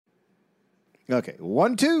Okay,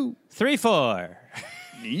 1, 2, 3, 4.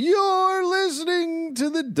 You're listening to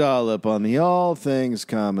The Dollop on the All Things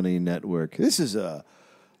Comedy Network. This is a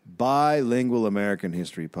bilingual American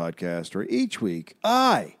history podcast where each week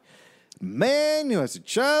man who has a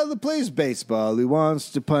child that plays baseball who wants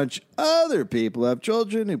to punch other people who have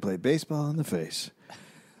children who play baseball in the face.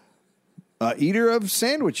 Eater of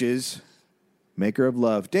sandwiches, maker of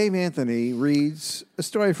love, Dave Anthony reads a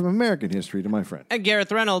story from American history to my friend. And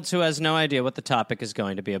Gareth Reynolds, who has no idea what the topic is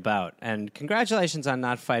going to be about. And congratulations on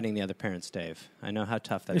not fighting the other parents, Dave. I know how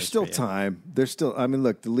tough that There's is still for you. time. There's still, I mean,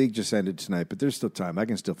 look, the league just ended tonight, but there's still time. I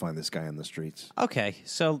can still find this guy on the streets. Okay,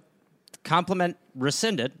 so compliment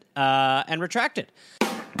rescinded and retracted.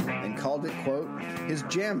 And called it, quote, his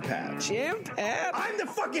jam pad. Jam pad? I'm the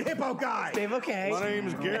fucking hippo guy. Dave, okay. My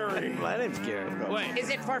name's Gary. My name's Gary. Wait, is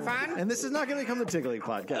it for fun? And this is not going to become the Tickling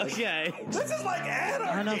podcast. Okay. This is like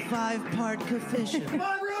anarchy. On a 5-part coefficient.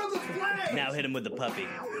 My room is playing. Now hit him with the puppy.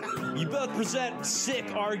 You both present sick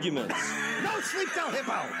arguments. No sleep till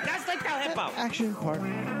hippo. That's like the hippo. Action part.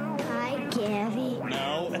 Hi, Gary.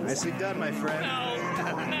 No. Nicely done, my friend.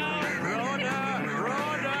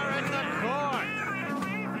 Rotor in the court.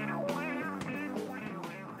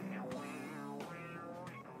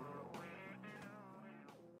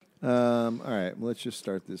 All right, well, let's just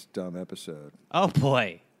start this dumb episode. Oh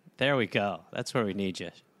boy, there we go. That's where we need you.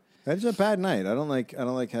 That's a bad night. I don't like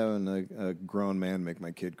having a grown man make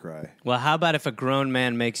my kid cry. Well, how about if a grown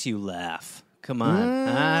man makes you laugh? Come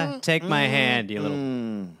on, take my hand, you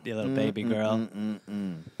little baby girl.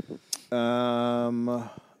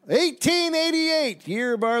 1888,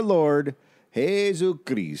 year of our Lord,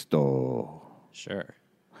 Jesucristo. Sure.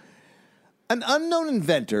 An unknown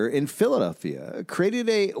inventor in Philadelphia created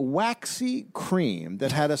a waxy cream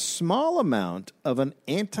that had a small amount of an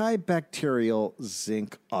antibacterial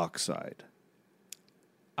zinc oxide.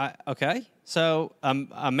 Okay, so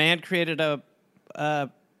a man created a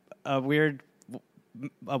weird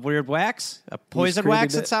wax, a poison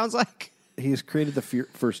wax. It sounds like He's created the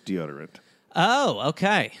first deodorant. Oh,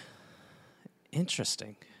 okay,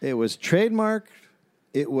 interesting. It was trademarked.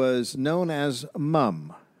 It was known as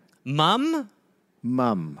Mum. Mum,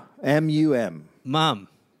 M-U-M. mum,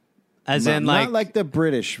 as Mum. in like, Not like the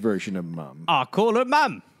British version of Mum. oh, call her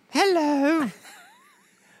mum. Hello,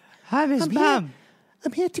 hi, Miss Mum.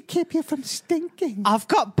 I'm here to keep you from stinking. I've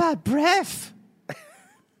got bad breath.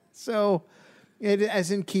 So,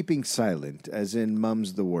 as in keeping silent, as in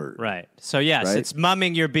mum's the word. Right. So yes, Right? it's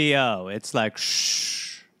mumming your BO. It's like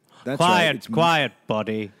shh, That's quiet, right. It's quiet,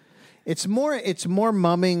 buddy. It's more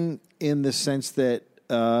mumming in the sense that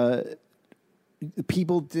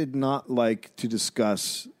people did not like to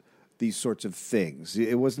discuss these sorts of things.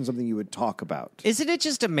 It wasn't something you would talk about. Isn't it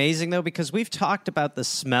just amazing though? Because we've talked about the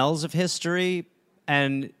smells of history,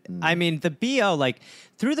 and I mean the BO. Like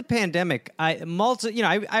through the pandemic, I wore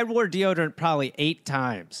deodorant probably 8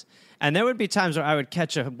 times, and there would be times where I would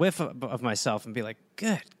catch a whiff of myself and be like,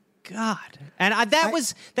 "Good God!" And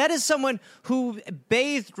that is someone who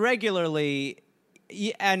bathed regularly,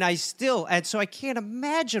 and so I can't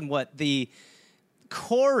imagine what the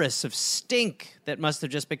chorus of stink that must have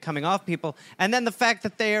just been coming off people, and then the fact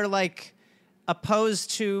that they are like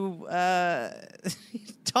opposed to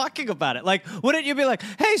talking about it. Like, wouldn't you be like,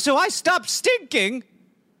 "Hey, so I stopped stinking"?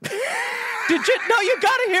 Did you? No, you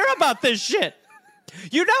got to hear about this shit.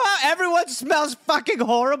 You know how everyone smells fucking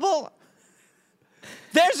horrible?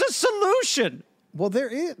 There's a solution. Well,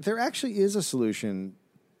 there actually is a solution.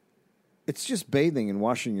 It's just bathing and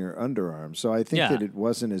washing your underarms. So I think that it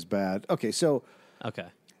wasn't as bad. Okay, so Okay,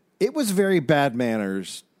 it was very bad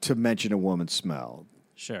manners to mention a woman's smell.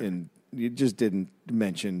 sure. And you just didn't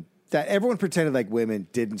mention that. Everyone pretended like women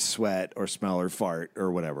didn't sweat or smell or fart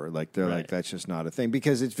or whatever. Like they're Right. like, that's just not a thing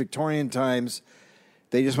because it's Victorian times.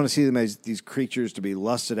 They just want to see them as these creatures to be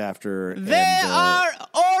lusted after. They are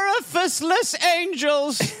orificeless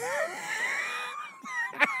angels.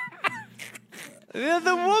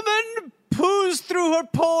 The woman poos through her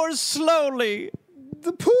pores slowly.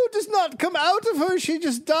 The poo does not come out of her. She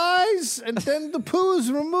just dies, and then the poo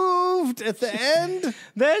is removed at the end.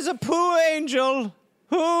 There's a poo angel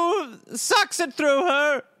who sucks it through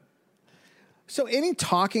her. So any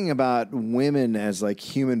talking about women as like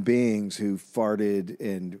human beings who farted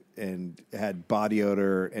and had body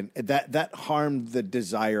odor and that harmed the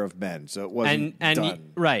desire of men. So it wasn't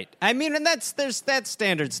done. Right. I mean, and that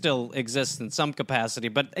standard still exists in some capacity,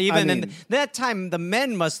 but even in that time, the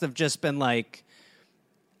men must have just been like,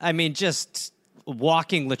 I mean, just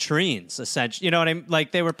walking latrines, essentially. You know what I mean?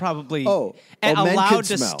 Like they were probably men allowed could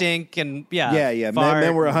to smell. stink and Men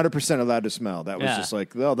fart. were 100% allowed to smell. That was Yeah. just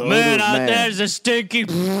like, oh, the odor Man, of out man. there's a stinky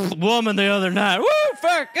woman the other night. Woo,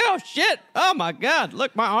 fuck, oh shit, oh my god,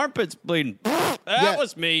 look, my armpit's bleeding. That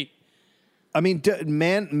was me. I mean,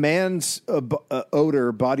 man's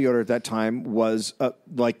odor, body odor at that time was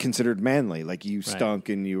like considered manly. Like you stunk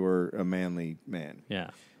and you were a manly man. Yeah,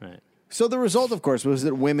 right. So the result, of course, was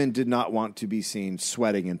that women did not want to be seen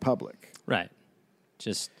sweating in public. Right.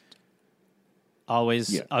 Just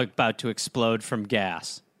always about to explode from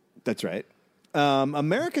gas. That's right.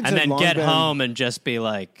 Americans And had then long get been- home and just be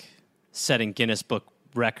like setting Guinness Book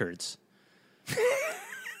records.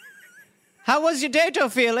 How was your date,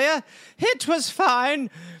 Ophelia? It was fine.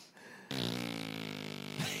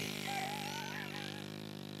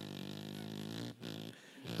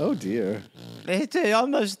 Oh dear, It's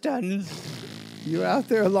almost done. you were out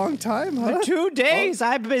there a long time, huh? For 2 days,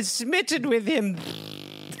 I've been smitten with him.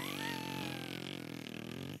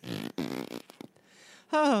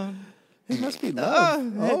 Oh, It must be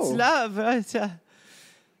love. it's love. It's,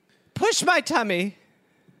 push my tummy.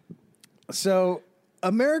 So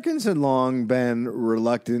Americans had long been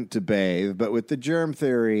reluctant to bathe, but with the germ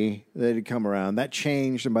theory that had come around, that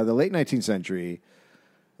changed. And by the late 19th century,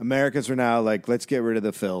 Americans were now like, let's get rid of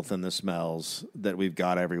the filth and the smells that we've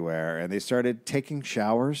got everywhere. And they started taking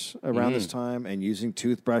showers around this time and using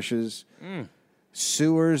toothbrushes.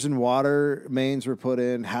 Sewers and water mains were put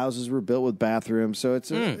in. Houses were built with bathrooms. So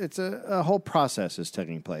it's a whole process is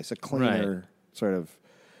taking place, a cleaner sort of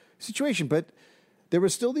situation. But there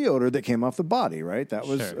was still the odor that came off the body, right? That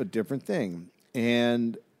was Sure. a different thing.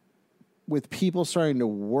 And with people starting to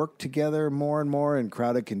work together more and more in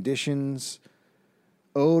crowded conditions,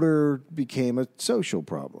 odor became a social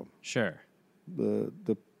problem. Sure. The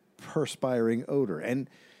perspiring odor. And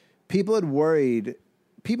people had worried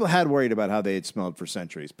about how they had smelled for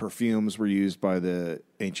centuries. Perfumes were used by the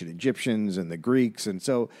ancient Egyptians and the Greeks. And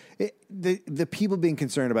so the people being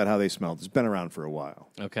concerned about how they smelled has been around for a while.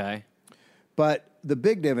 Okay. But the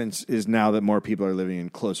big difference is now that more people are living in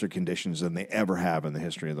closer conditions than they ever have in the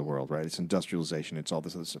history of the world, right? It's industrialization. It's all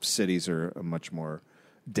this other stuff. Cities are much more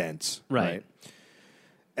dense, right?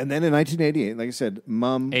 And then in 1988, like I said,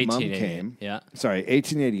 Mum came. Yeah. Sorry,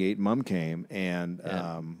 1888, Mum came, and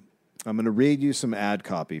I'm going to read you some ad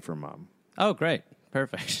copy for Mum. Oh, great.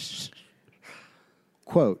 Perfect.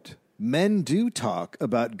 Quote, men do talk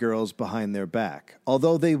about girls behind their back,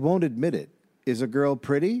 although they won't admit it. Is a girl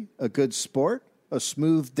pretty, a good sport, a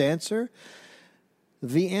smooth dancer?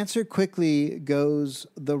 The answer quickly goes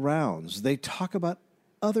the rounds. They talk about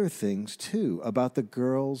other things, too, about the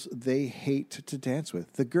girls they hate to dance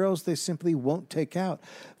with, the girls they simply won't take out.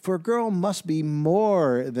 For a girl must be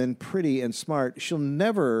more than pretty and smart. She'll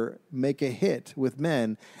never make a hit with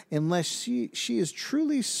men unless she is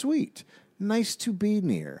truly sweet, nice to be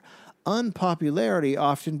near. Unpopularity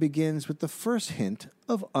often begins with the first hint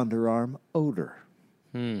of underarm odor.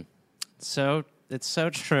 So it's so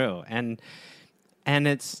true, and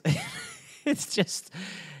it's it's just.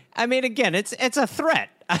 I mean, again, it's a threat,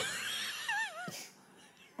 right?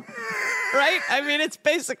 I mean, it's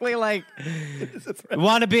basically like,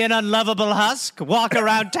 want to be an unlovable husk? Walk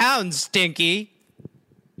around town, stinky.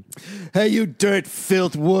 Hey, you dirt,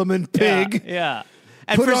 filth, woman, pig. Yeah.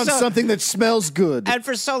 And Put for on something that smells good. And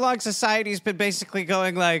for so long, society's been basically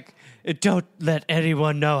going like, don't let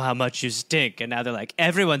anyone know how much you stink. And now they're like,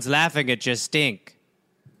 everyone's laughing at your stink.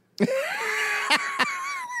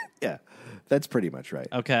 Yeah, that's pretty much right.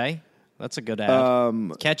 Okay. That's a good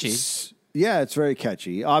ad. Catchy. Yeah, it's very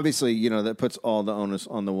catchy. Obviously, you know, that puts all the onus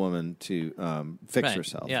on the woman to fix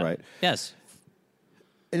herself, Yeah. right? Yes.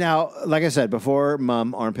 Now, like I said, before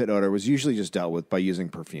Mum, armpit odor was usually just dealt with by using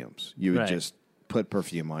perfumes. You would Right. just put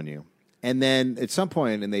perfume on you. And then at some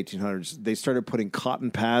point in the 1800s, they started putting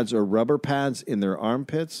cotton pads or rubber pads in their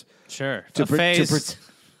armpits. Sure. To A pr- to phase,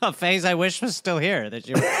 a phase I wish was still here. That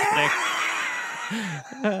you were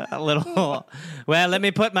a little. Well, let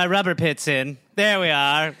me put my rubber pits in. There we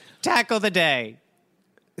are. Tackle the day.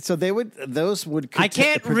 So those would. I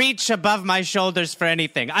can't reach above my shoulders for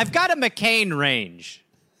anything. I've got a McCain range.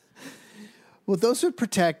 Well, those would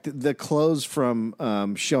protect the clothes from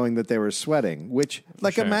showing that they were sweating. Which,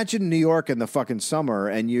 like, Sure. imagine New York in the fucking summer,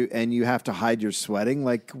 and you have to hide your sweating.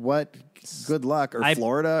 Like, what? Good luck. Or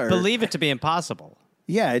Florida. Or Believe it to be impossible.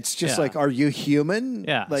 yeah, it's just Yeah. like, are you human?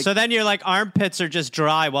 Yeah. Like, So then you're like, armpits are just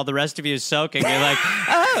dry while the rest of you is soaking. You're like,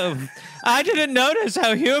 oh, I didn't notice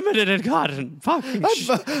how humid it had gotten. Fucking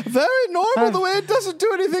very normal the way it doesn't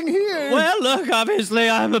do anything here. Well, look, obviously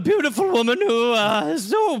I'm a beautiful woman who,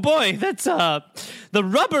 oh boy, that's The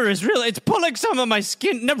rubber is really, it's pulling some of my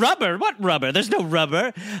skin. No, rubber? What rubber? There's no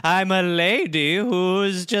rubber. I'm a lady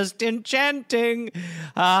who's just enchanting.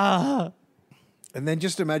 Ah. And then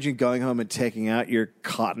just imagine going home and taking out your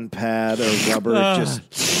cotton pad or rubber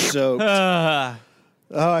just soaked. Oh,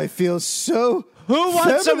 I feel so Who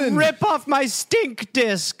wants feminine. to rip off my stink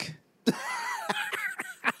disc?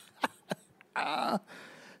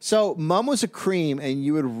 So, Mum was a cream, and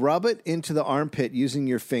you would rub it into the armpit using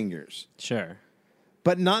your fingers. Sure.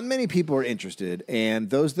 But not many people were interested, and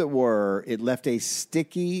those that were, it left a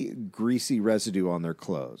sticky, greasy residue on their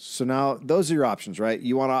clothes. So now those are your options, right?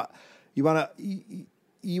 You want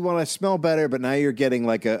to smell better, but now you're getting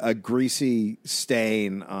like a greasy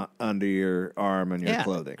stain under your arm and your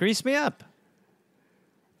clothing. Grease me up.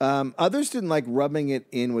 Others didn't like rubbing it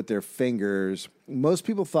in with their fingers. Most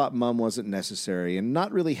people thought Mum wasn't necessary and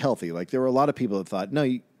not really healthy. Like there were a lot of people that thought,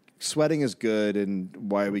 no, sweating is good, and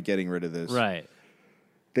why are we getting rid of this? Right.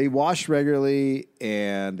 They washed regularly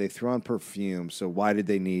and they threw on perfume. So why did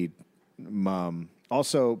they need Mum?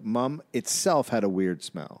 Also, Mum itself had a weird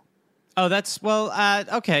smell. Oh, that's,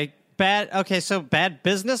 okay. So bad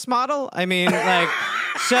business model? I mean, like,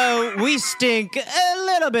 so we stink a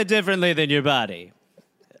little bit differently than your body.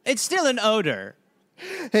 It's still an odor.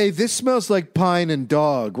 Hey, this smells like pine and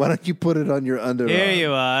dog. Why don't you put it on your underarm? Here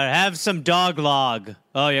you are. Have some dog log.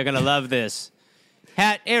 Oh, you're going to love this.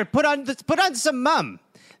 Here, put on some Mum.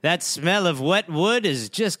 That smell of wet wood is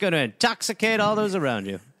just going to intoxicate all those around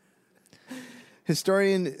you.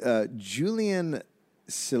 Historian Julian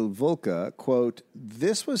Silvolka, quote,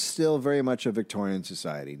 "This was still very much a Victorian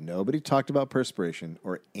society. Nobody talked about perspiration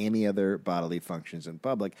or any other bodily functions in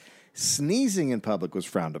public. Sneezing in public was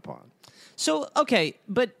frowned upon." So, okay,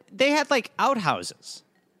 but they had like outhouses.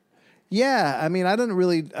 Yeah, I mean, I don't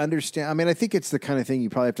really understand. I mean, I think it's the kind of thing you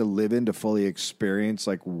probably have to live in to fully experience,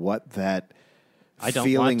 like what that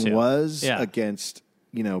feeling was against,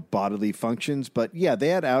 bodily functions. But yeah, they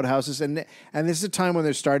had outhouses, and this is a time when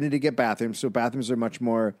they're starting to get bathrooms. So bathrooms are much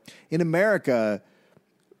more in America.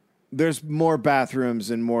 There's more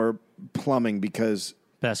bathrooms and more plumbing because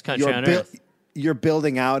Best country on earth. You're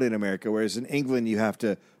building out in America, whereas in England you have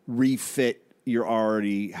to refit your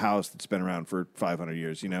already house that's been around for 500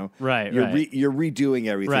 years, Right, You're redoing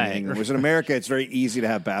everything Right. in England. Whereas in America, it's very easy to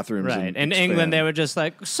have bathrooms. Right. In England, they were just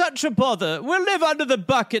like, such a bother. We'll live under the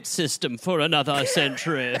bucket system for another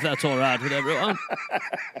century, if that's all right with everyone.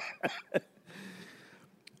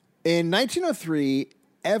 In 1903,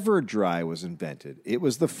 Everdry was invented. It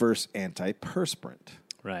was the first antiperspirant.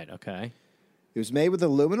 Right, okay. It was made with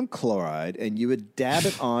aluminum chloride, and you would dab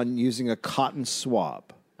it on using a cotton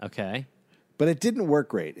swab. Okay. But it didn't work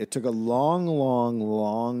great. It took a long, long,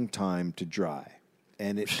 long time to dry.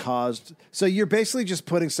 And it caused... So you're basically just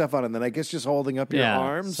putting stuff on, and then I guess just holding up your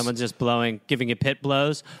arms. Someone's just giving you pit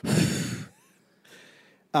blows.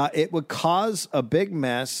 It would cause a big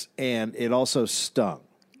mess, and it also stung.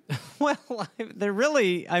 Well, they're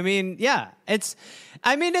really, it's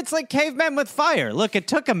like cavemen with fire. Look, it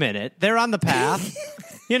took a minute. They're on the path,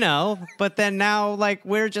 but then now, like,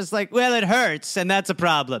 we're just like, well, it hurts, and that's a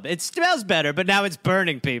problem. It smells better, but now it's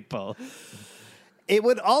burning people. It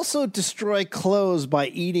would also destroy clothes by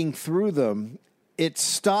eating through them. It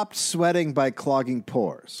stopped sweating by clogging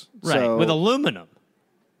pores. Right, So, with aluminum.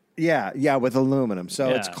 Yeah, with aluminum. So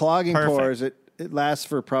it's Yeah, clogging perfect. pores. It lasts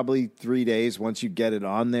for probably 3 days once you get it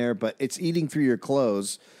on there, but it's eating through your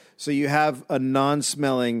clothes. So you have a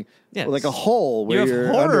non-smelling, Yes. like a hole where You have you're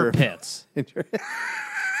horror under. pits.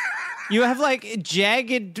 You have, like,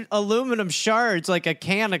 jagged aluminum shards, like a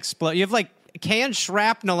can explode. You have, like, can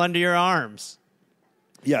shrapnel under your arms.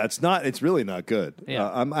 Yeah, it's really not good.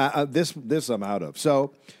 Yeah. This I'm out of.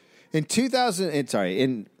 So in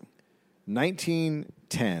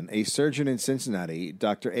 1910, a surgeon in Cincinnati,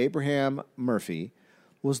 Dr. Abraham Murphy,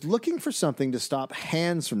 was looking for something to stop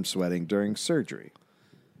hands from sweating during surgery.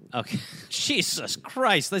 Okay. Jesus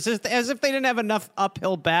Christ. This is as if they didn't have enough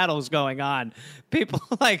uphill battles going on. People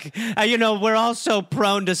we're all so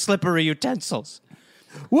prone to slippery utensils.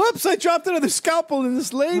 Whoops, I dropped another scalpel in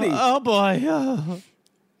this lady. Oh, boy. Oh.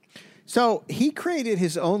 So he created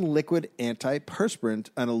his own liquid antiperspirant,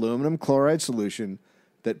 an aluminum chloride solution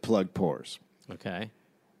that plugged pores. Okay.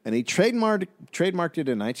 And he trademarked it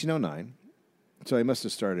in 1909. So he must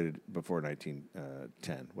have started before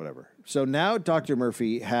 1910, whatever. So now Dr.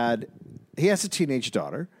 Murphy has a teenage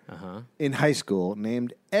daughter in high school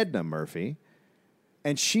named Edna Murphy,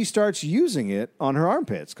 and she starts using it on her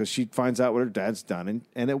armpits because she finds out what her dad's done,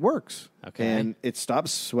 and it works. Okay. And it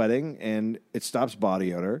stops sweating, and it stops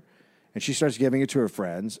body odor, and she starts giving it to her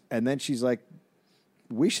friends, and then she's like,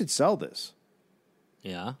 we should sell this.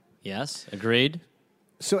 Yeah. Yes. Agreed.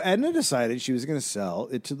 So Edna decided she was going to sell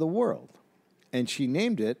it to the world, and she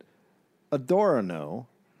named it Adorno,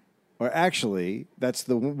 or actually, that's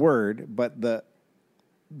the word, but the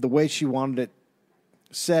way she wanted it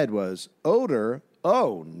said was odor.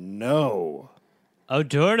 Oh no!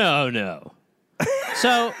 Adorno, no.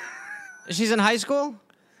 So, she's in high school?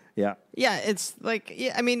 Yeah, Yeah, it's like,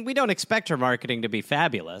 yeah, I mean, we don't expect her marketing to be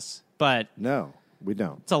fabulous, but no, we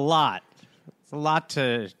don't. it's a lot. It's a lot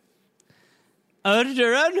to.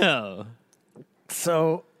 Adorno.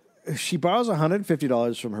 So she borrows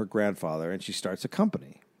 $150 from her grandfather, and she starts a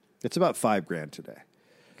company. It's about $5,000 today.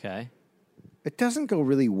 Okay. It doesn't go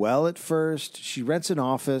really well at first. She rents an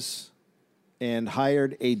office and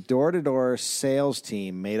hired a door-to-door sales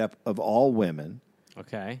team made up of all women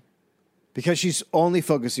Okay. because she's only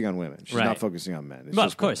focusing on women. She's Right. not focusing on men. It's Well,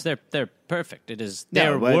 just of course, they're perfect. It is No,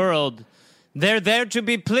 their but- world. They're there to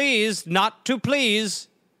be pleased, not to please.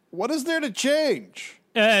 women. What is there to change?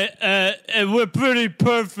 We're pretty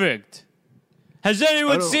perfect. Has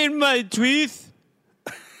anyone don't- seen my teeth?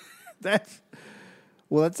 That's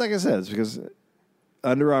like I said. It's because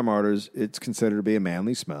underarm odors, it's considered to be a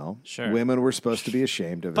manly smell. Sure. Women were supposed to be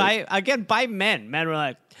ashamed of it. By men. Men were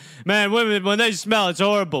like, man, women, when they smell, it's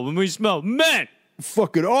horrible. When we smell, men,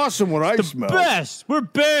 Fucking awesome when I smell. best. We're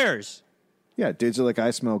bears. Yeah, dudes are like,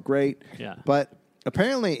 I smell great. Yeah. But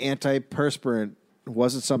apparently antiperspirant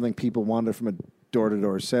wasn't something people wanted from a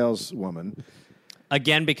door-to-door saleswoman.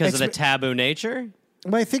 Again, because of the Expe- taboo nature?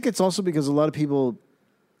 But I think it's also because a lot of people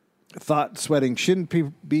thought sweating shouldn't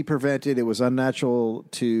be prevented. It was unnatural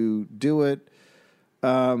to do it.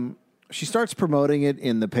 She starts promoting it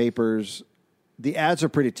in the papers. The ads are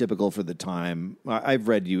pretty typical for the time. I've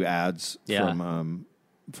read you ads Yeah.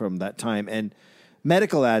 from that time, and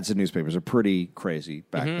medical ads in newspapers are pretty crazy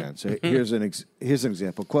back then. So here's an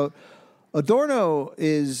example. Quote: Adorno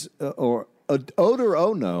is or odor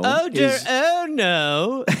oh no is, Oh,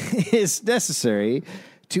 no. is necessary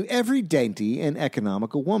to every dainty and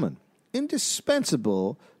economical woman,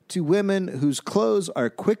 indispensable to women whose clothes are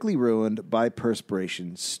quickly ruined by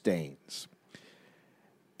perspiration stains.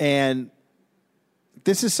 And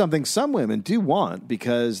this is something some women do want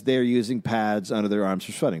because they're using pads under their arms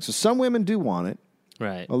for sweating. So some women do want it.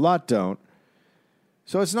 Right. A lot don't.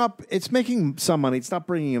 So it's making some money. It's not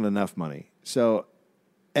bringing in enough money. So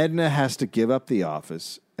Edna has to give up the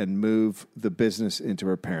office and move the business into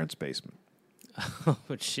her parents' basement. Oh,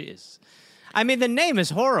 jeez. I mean, the name is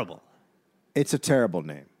horrible. It's a terrible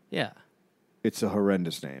name. Yeah. It's a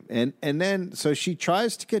horrendous name. And then, so she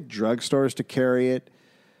tries to get drugstores to carry it.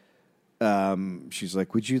 She's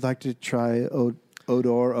like, would you like to try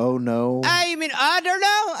Odor? Oh, no. You mean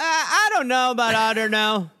Odorno? I don't know about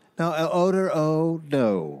Odorno. No, Odor? Oh,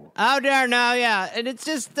 no. Odorno, yeah. And it's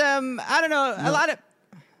just, I don't know,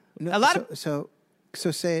 No. a lot of... So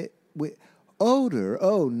say it with Odor?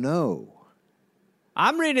 Oh, no.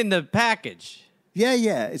 I'm reading the package.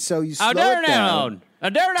 Yeah. So you slow it down.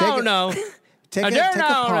 Odorno. Take a Adorno.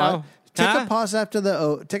 pause. Take Huh? a pause after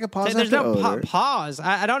the Take a pause There's after no odor. pause.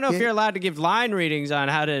 I don't know if Yeah. you're allowed to give line readings on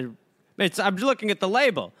how to... I'm looking at the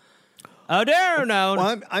label. Odorno.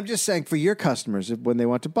 Well, I'm just saying for your customers, when they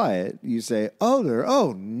want to buy it, you say odor.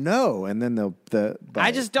 Oh no, and then they'll buy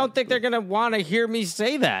I just don't think they're going to want to hear me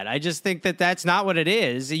say that. I just think that that's not what it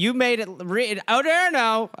is. You made it read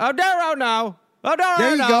Odorno. Odorno. Odorno.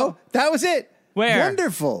 There you go. That was it. Where?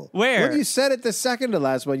 Wonderful. Where? When you said it the second to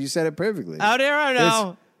last one, you said it perfectly.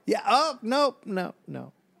 Odorno. Yeah. Oh no.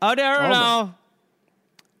 Odorno.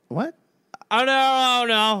 What?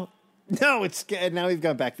 Odorno. No, it's now we've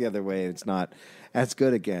gone back the other way. It's not as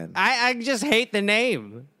good again. I just hate the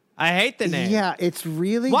name. I hate the name. Yeah, it's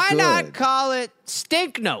really Why good. not call it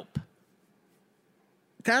Stinknope?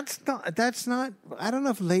 That's not. I don't know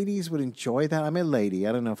if ladies would enjoy that. I'm a lady.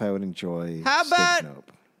 I don't know if I would enjoy. How about Stink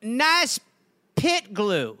Nope. Nice Pit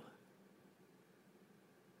Glue?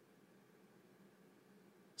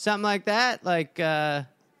 Something like that? Like,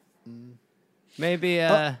 maybe,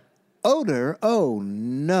 Odor? Oh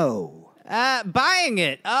no. buying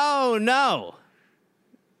it. Oh, no.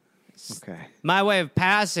 Okay. My way of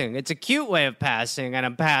passing. It's a cute way of passing, and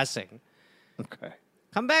I'm passing. Okay.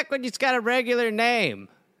 Come back when it's got a regular name.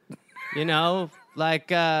 You know, like,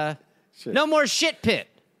 Sure. no more Shit Pit.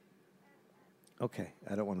 Okay.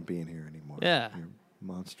 I don't want to be in here anymore. Yeah. You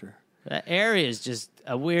monster. That area is just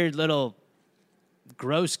a weird little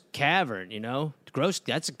gross cavern, you know? Gross,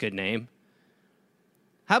 that's a good name.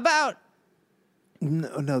 How about...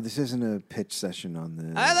 No, this isn't a pitch session on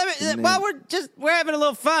the. Well, we're having a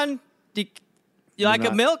little fun. You like a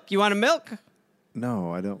not- milk? You want a milk?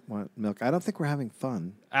 No, I don't want milk. I don't think we're having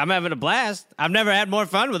fun. I'm having a blast. I've never had more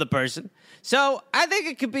fun with a person. So I think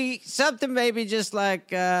it could be something maybe just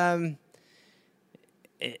like no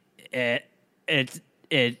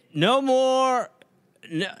more.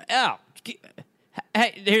 No, oh,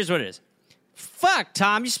 hey, here's what it is. Fuck,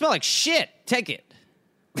 Tom, you smell like shit. Take it.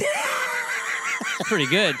 Pretty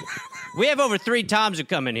good. We have over 3 Toms who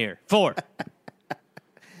come in here. 4.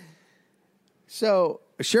 So,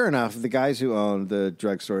 sure enough, the guys who owned the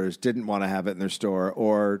drugstores didn't want to have it in their store,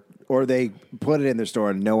 or they put it in their store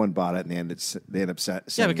and no one bought it, and they end up Yeah,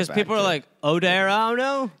 sending because it back people are to- like, Oder, oh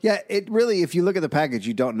no. yeah, it really. If you look at the package,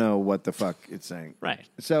 you don't know what the fuck it's saying. Right.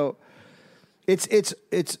 So, it's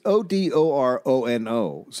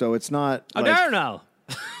ODORONO. So it's not. Oh, like, no, no.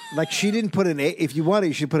 Like she didn't put an A. If you want it,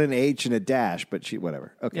 you should put an H and a dash. But she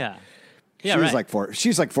whatever. Okay. Yeah. She Yeah, was right. like 4.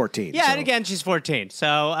 She's like 14. Yeah, so. and again, she's 14.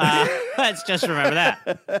 So let's just remember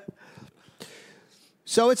that.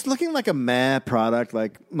 So it's looking like a meh product,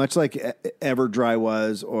 like much like Everdry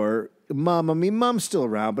was, or Mum. I mean, Mum's still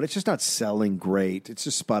around, but it's just not selling great. It's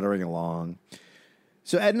just sputtering along.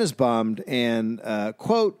 So Edna's bummed and,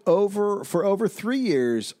 quote, for over 3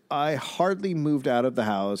 years, I hardly moved out of the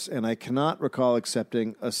house, and I cannot recall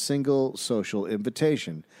accepting a single social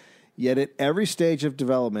invitation. Yet at every stage of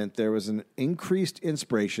development, there was an increased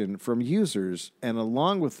inspiration from users, and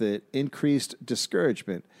along with it, increased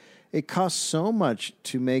discouragement. It cost so much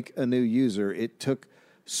to make a new user. It took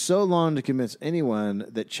so long to convince anyone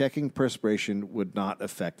that checking perspiration would not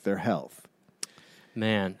affect their health.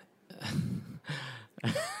 Man.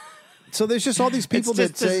 So there's just all these people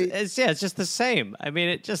that say it's just the same. I mean,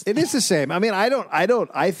 it just it is the same. I mean,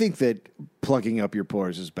 I think that plugging up your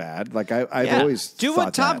pores is bad. Like I've yeah. always do thought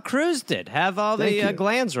what Tom that. Cruise did. Have all Thank the you.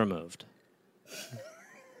 glands removed.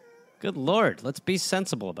 Good Lord, let's be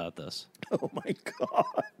sensible about this. Oh my God.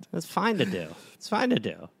 It's fine to do. It's fine to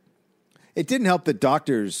do. It didn't help that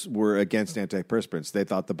doctors were against antiperspirants. They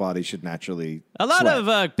thought the body should naturally A lot sweat.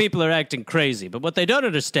 of people are acting crazy, but what they don't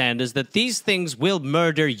understand is that these things will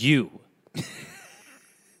murder you.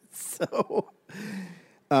 So,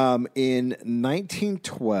 in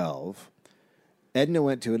 1912, Edna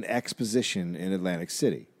went to an exposition in Atlantic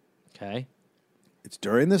City. Okay. It's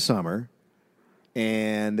during the summer,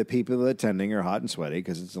 and the people attending are hot and sweaty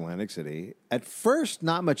because it's Atlantic City. At first,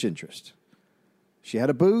 not much interest. She had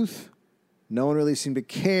a booth. No one really seemed to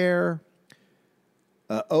care.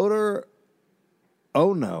 Oder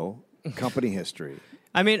Ono, company history.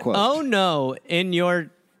 I mean, Quote. oh no, in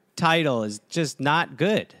your title is just not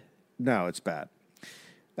good. No, it's bad.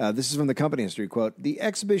 This is from the company history. Quote, the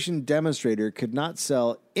exhibition demonstrator could not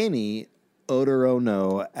sell any Oder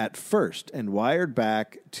Ono at first and wired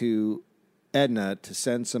back to Edna to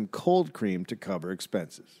send some cold cream to cover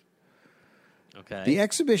expenses. Okay. The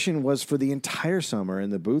exhibition was for the entire summer,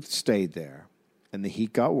 and the booth stayed there, and the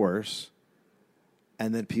heat got worse,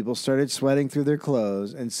 and then people started sweating through their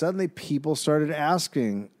clothes, and suddenly people started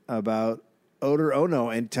asking about Oder Ono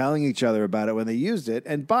and telling each other about it when they used it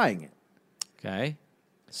and buying it. Okay.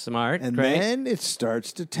 Smart. And Great. then it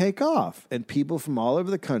starts to take off, and people from all over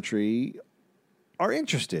the country are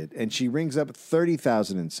interested, and she rings up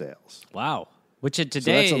 30,000 in sales. Wow. Which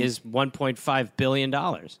today that's a- is $1.5 billion.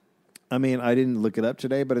 I mean, I didn't look it up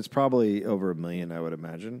today, but it's probably over $1 million, I would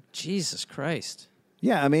imagine. Jesus Christ.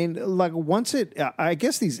 Yeah, I mean, like once I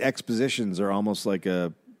guess these expositions are almost like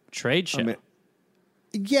a, Trade show. I mean,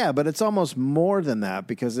 yeah, but it's almost more than that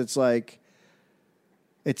because it's like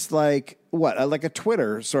what, like a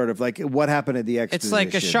Twitter sort of like what happened at the exposition. It's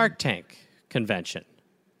like a Shark Tank convention.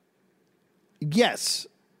 Yes.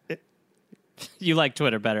 You like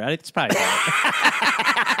Twitter better. It's probably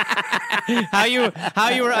how you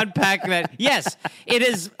were unpacking that. Yes, it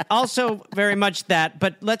is also very much that,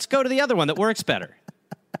 but let's go to the other one that works better.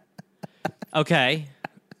 Okay.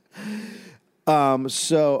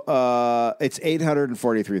 So it's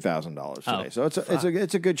 $843,000 today. Oh, So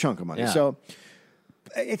it's a good chunk of money. Yeah. So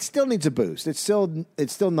it still needs a boost. It's still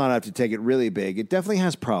not enough to take it really big. It definitely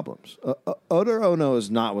has problems. Oder Ono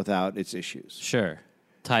is not without its issues. Sure.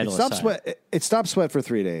 Title It stopped aside. sweat. It stopped sweat for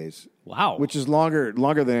 3 days. Wow. Which is longer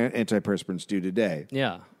than antiperspirants do today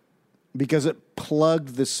Yeah. because it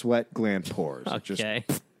plugged the sweat gland pores. It just Okay.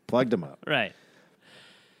 plugged them up. Right.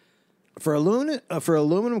 For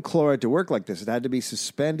aluminum chloride to work like this, it had to be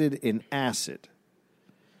suspended in acid.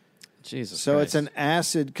 Jesus So Christ. it's an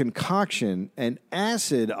acid concoction, and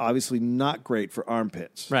acid obviously not great for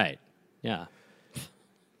armpits. Right. Yeah.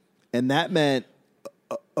 And that meant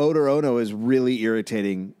Oder Ono is really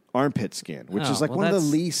irritating armpit skin, which Oh, is like well, one of the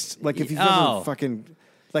that's- least, like if you've Oh. ever fucking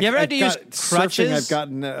Like, You ever had to use surfing, crutches? I've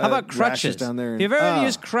gotten How about rashes crutches down there. Have you ever had to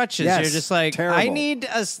use crutches? yes, You're just like, terrible. I need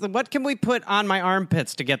what can we put on my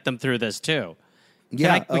armpits to get them through this too?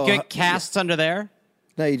 Can we get casts under there?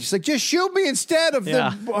 No, you're just like, just shoot me instead of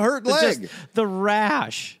the hurt leg. The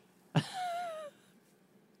rash.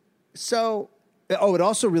 So, it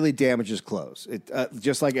also really damages clothes. It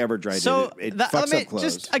just like Everdry So did. It let fucks me up clothes.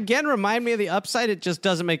 just again remind me of the upside. It just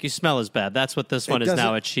doesn't make you smell as bad. That's what this one is now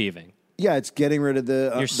doesn't- achieving. Yeah, it's getting rid of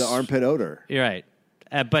the armpit odor. You're right,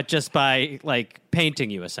 but just by like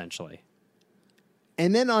painting you essentially.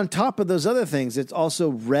 And then on top of those other things, it's also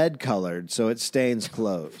red colored, so it stains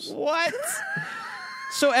clothes. What?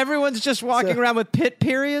 So everyone's just walking around with pit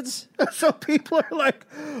periods? So people are like,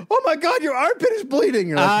 "Oh my God, your armpit is bleeding."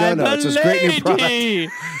 You're like, "No, it's this great new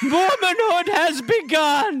product." Womanhood has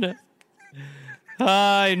begun.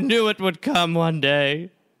 I knew it would come one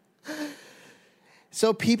day.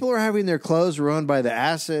 So people are having their clothes ruined by the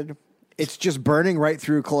acid. It's just burning right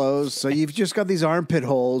through clothes. So you've just got these armpit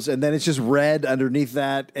holes, and then it's just red underneath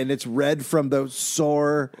that, and it's red from the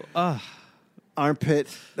sore armpit.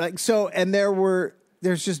 Like so, and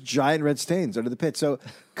there's just giant red stains under the pit. So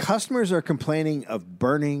customers are complaining of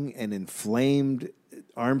burning and inflamed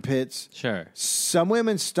armpits. Sure. Some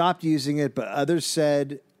women stopped using it, but others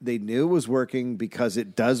said they knew it was working because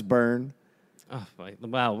it does burn. Oh,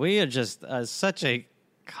 wow, we are just such a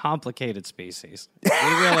complicated species. We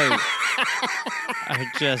really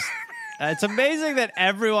are just... It's amazing that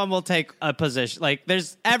everyone will take a position. Like,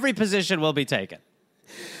 every position will be taken.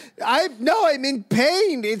 I'm in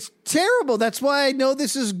pain. It's terrible. That's why I know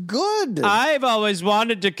this is good. I've always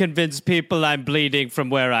wanted to convince people I'm bleeding from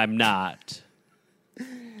where I'm not.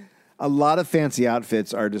 A lot of fancy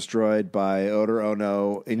outfits are destroyed by Odor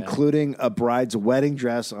Ono, including a bride's wedding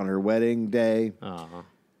dress on her wedding day. Uh-huh.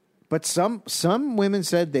 But some women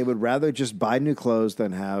said they would rather just buy new clothes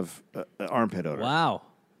than have armpit odor. Wow.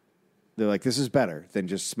 They're like, this is better than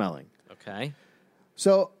just smelling. Okay.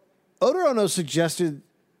 So Odor Ono suggested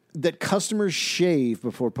that customers shave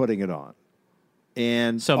before putting it on.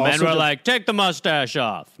 And So men were like, take the mustache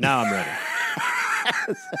off. Now I'm ready.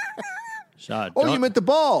 you meant the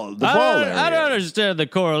ball. The ball area. I don't understand the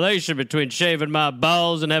correlation between shaving my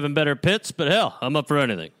balls and having better pits, but hell, I'm up for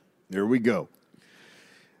anything. There we go.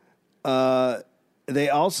 They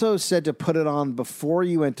also said to put it on before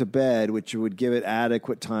you went to bed, which would give it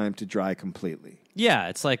adequate time to dry completely. Yeah,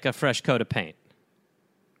 it's like a fresh coat of paint.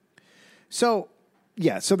 So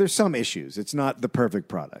there's some issues. It's not the perfect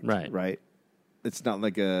product. Right. It's not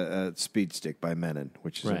like a Speed Stick by Menon,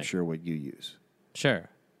 which is, I'm Right. sure, what you use. Sure.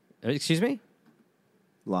 Excuse me?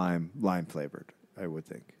 Lime flavored, I would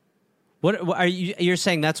think. What are you? You're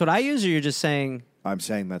saying that's what I use, or you're just saying I'm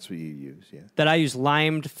saying that's what you use, yeah. that I use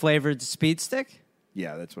limed flavored Speed Stick?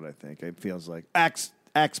 Yeah, that's what I think. It feels like Axe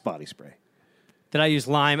body spray. That I use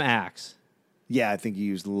lime Axe? Yeah, I think you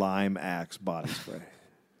used lime Axe body spray.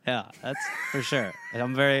 Yeah, that's for sure. I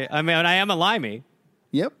am a limey.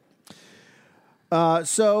 Yep.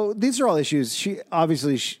 So these are all issues.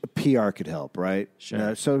 PR could help, right?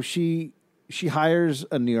 Sure. So she hires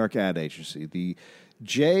a New York ad agency, the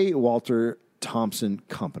J. Walter Thompson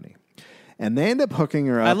Company, and they end up hooking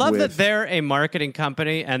her up. I love with, that they're a marketing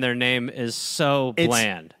company and their name is so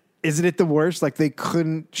bland. Isn't it the worst? Like they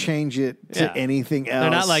couldn't change it to anything else. They're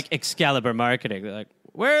not like Excalibur Marketing. They're like,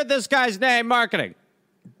 where's this guy's name marketing?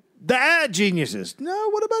 the ad geniuses. No,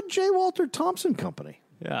 what about J. Walter Thompson Company?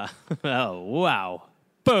 Yeah. Oh, wow.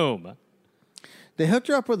 Boom. They hooked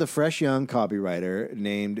her up with a fresh young copywriter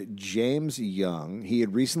named James Young. He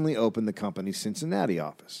had recently opened the company's Cincinnati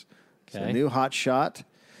office. Okay. So new hotshot,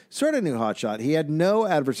 sort of new hotshot. He had no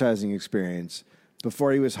advertising experience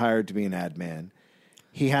before he was hired to be an ad man.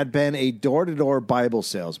 He had been a door-to-door Bible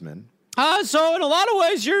salesman. So in a lot of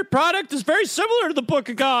ways, your product is very similar to the Book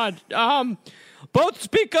of God. Both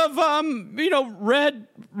speak of, red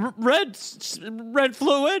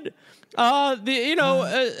fluid. I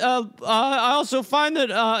also find that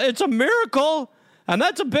it's a miracle, and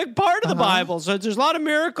that's a big part of the Bible. So there's a lot of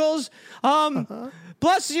miracles.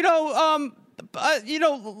 Plus,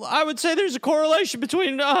 I would say there's a correlation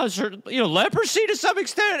between, leprosy to some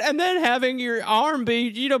extent, and then having your arm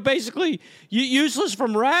be, basically useless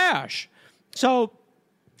from rash. So,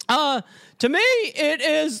 to me, it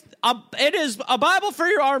is a Bible for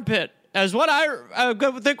your armpit, is what I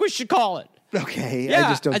think we should call it. Okay, Yeah, I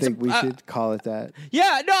just don't think we should call it that.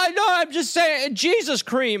 Yeah, no, I'm just saying Jesus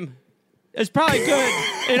cream is probably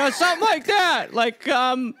good. Something like that. Like,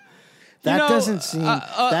 That doesn't seem.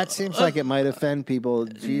 That seems like it might offend people.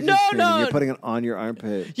 Jesus, No. you're putting it on your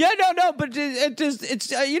armpit. Yeah, no, but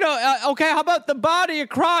it's okay. How about the body of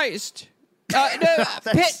Christ?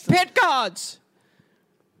 Pit gods.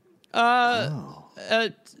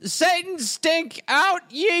 Satan stink out,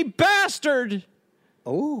 ye bastard.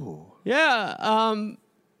 Oh. Yeah.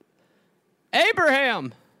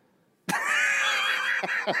 Abraham.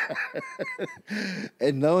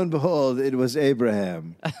 And lo and behold, it was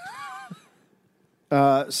Abraham.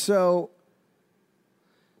 So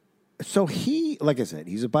he, like I said,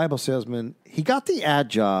 he's a Bible salesman. He got the ad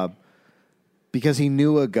job because he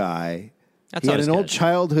knew a guy. That's he had always an old good.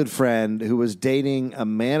 childhood friend who was dating a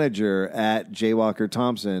manager at J. Walker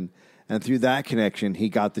Thompson, and through that connection, he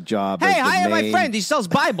got the job. Hey, as the I am my main- friend. He sells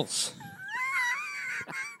Bibles.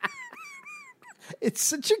 It's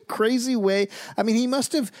such a crazy way. I mean, they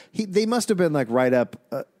must have been like write up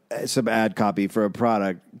some ad copy for a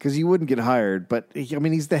product because he wouldn't get hired. But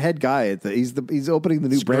he's the head guy at he's opening the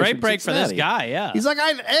new branch. Great in break for this Cincinnati. guy, yeah. He's like,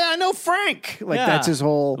 I know Frank. Like Yeah. that's his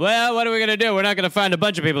whole. Well, what are we going to do? We're not going to find a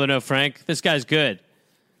bunch of people who know Frank. This guy's good.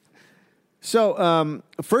 So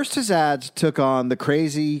first, his ads took on the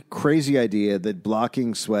crazy idea that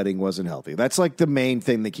blocking sweating wasn't healthy. That's like the main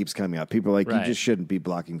thing that keeps coming up. People are like, Right. you just shouldn't be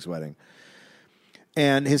blocking sweating.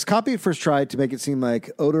 And his copy first tried to make it seem like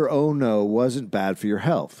odor oh no wasn't bad for your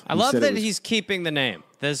health. I He love said it that was- he's keeping the name.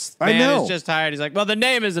 This I man know. is just hired. He's like, well, the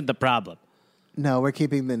name isn't the problem. No, we're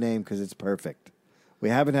keeping the name because it's perfect. We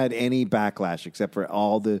haven't had any backlash except for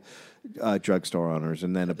all the drugstore owners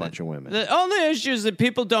and then a bunch of women. The only issue is that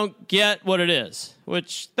people don't get what it is,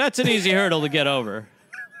 which that's an easy hurdle to get over.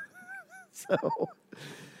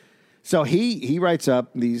 So he writes up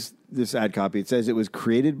this ad copy. It says it was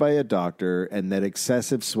created by a doctor and that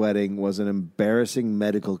excessive sweating was an embarrassing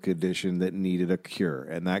medical condition that needed a cure.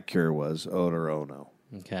 And that cure was odor oh no.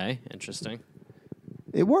 Okay, interesting.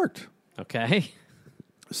 It worked. Okay.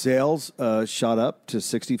 Sales shot up to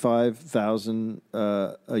 65,000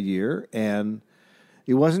 a year, and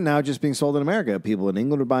it wasn't now just being sold in America. People in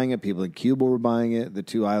England were buying it. People in Cuba were buying it. The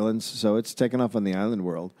two islands, so it's taken off on the island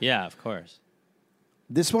world. Yeah, of course.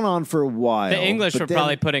 This went on for a while. The English but were then-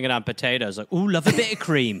 probably putting it on potatoes. Like, ooh, love a bit of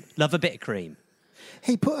cream. Love a bit of cream.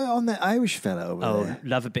 Hey, put it on that Irish fella over Oh, there.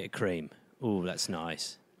 love a bit of cream. Ooh, that's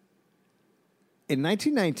nice. In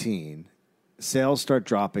 1919, sales start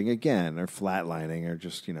dropping again, or flatlining, or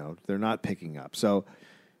just they're not picking up. So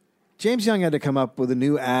James Young had to come up with a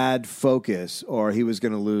new ad focus, or he was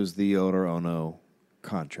going to lose the Odor Ono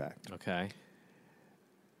contract. Okay.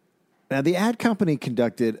 Now, the ad company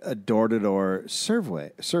conducted a door-to-door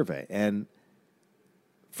survey, and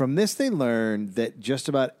from this they learned that just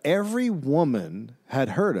about every woman had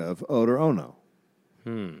heard of Odor Ono.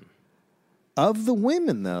 Of the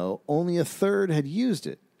women, though, only a third had used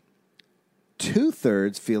it.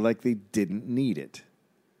 2/3 feel like they didn't need it.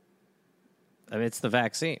 I mean, it's the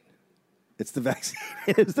vaccine. It's the vaccine.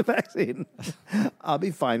 It is the vaccine. I'll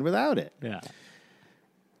be fine without it. Yeah.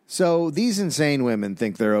 So these insane women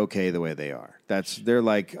think they're okay the way they are. They're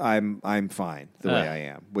like, I'm fine the way I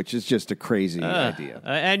am, which is just a crazy idea.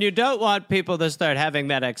 And you don't want people to start having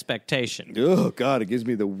that expectation. Oh God, it gives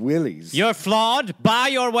me the willies. You're flawed. Buy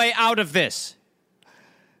your way out of this.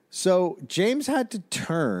 So James had to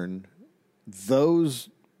turn those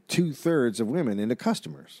 2/3 of women into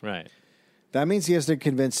customers. Right. That means he has to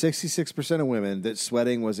convince 66% of women that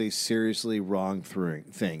sweating was a seriously wrong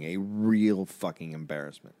thing, a real fucking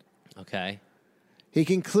embarrassment. Okay. He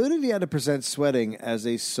concluded he had to present sweating as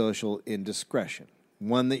a social indiscretion,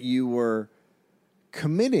 one that you were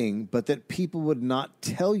committing, but that people would not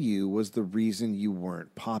tell you was the reason you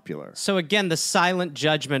weren't popular. So again, the silent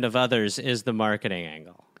judgment of others is the marketing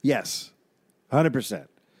angle. Yes, 100%.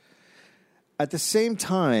 At the same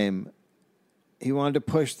time, he wanted to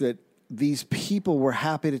push that these people were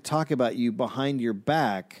happy to talk about you behind your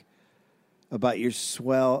back about your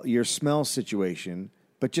smell situation,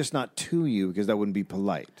 but just not to you because that wouldn't be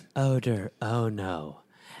polite. Odor, oh no.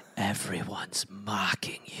 Everyone's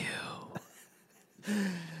mocking you.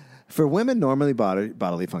 For women, normally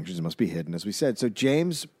bodily functions must be hidden, as we said. So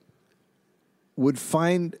James would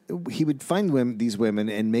find these women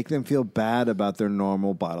and make them feel bad about their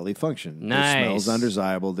normal bodily function. Nice. Their smell is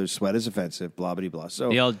undesirable. Their sweat is offensive. Blah blah blah. So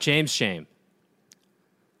The old James shame.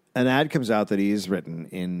 an ad comes out that he's written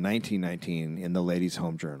in 1919 in the Ladies'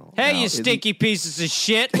 Home Journal. Hey, Now, you isn't- stinky pieces of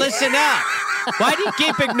shit. Listen up. Why do you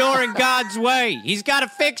keep ignoring God's way? He's got a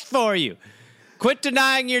fix for you. Quit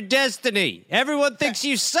denying your destiny. Everyone thinks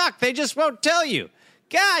you suck. They just won't tell you.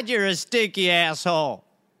 God, you're a stinky asshole.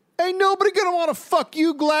 Ain't nobody gonna want to fuck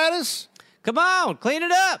you, Gladys. Come on, clean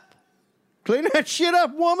it up. Clean that shit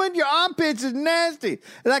up, woman. Your armpits is nasty.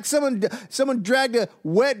 Like someone dragged a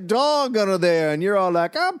wet dog under there, and you're all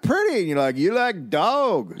like, I'm pretty. And you're like, you like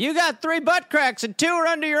dog. You got 3 butt cracks and 2 are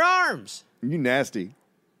under your arms. You nasty.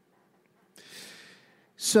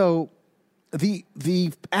 So the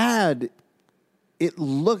ad, it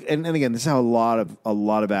look and again, this is how a lot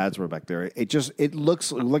of ads were back there. It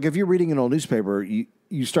looks like if you're reading an old newspaper,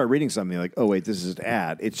 you start reading something like, oh wait, this is an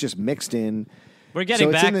ad. It's just mixed in. We're getting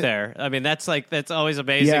So it's back in there. I mean, that's always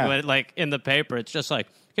amazing Yeah. when like in the paper, it's just like,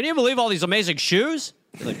 can you believe all these amazing shoes?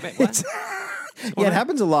 You're like, "Wait, what?" Yeah, it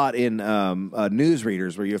happens a lot in news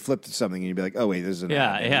readers where you flip to something and you'd be like, oh wait, this is an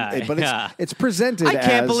ad. But it's presented I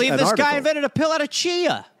can't as believe an this article. guy invented a pill out of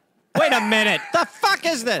chia. Wait a minute. The fuck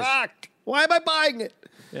is this? Fuck. Why am I buying it?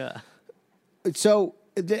 Yeah. So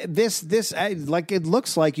this like it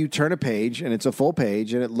looks like you turn a page and it's a full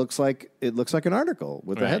page and it looks like an article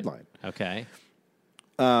with a headline. Okay.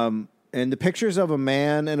 And the pictures of a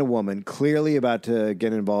man and a woman clearly about to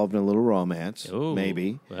get involved in a little romance, Ooh.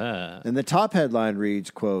 maybe. And the top headline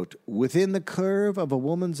reads, quote, "Within the curve of a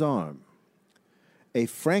woman's arm, a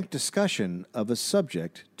frank discussion of a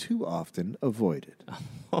subject too often avoided."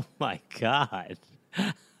 Oh my God.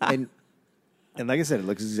 and like I said, it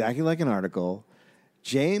looks exactly like an article.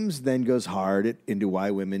 James then goes hard into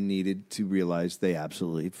why women needed to realize they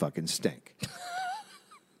absolutely fucking stink.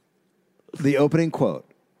 The opening quote,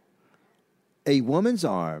 "A woman's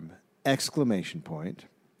arm, exclamation point.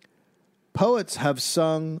 Poets have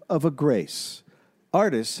sung of a grace.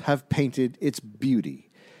 Artists have painted its beauty.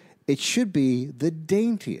 It should be the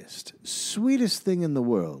daintiest, sweetest thing in the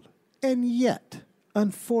world. And yet,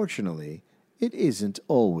 unfortunately, it isn't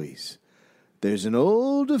always. There's an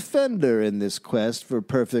old offender in this quest for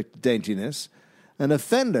perfect daintiness, an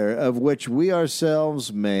offender of which we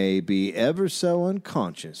ourselves may be ever so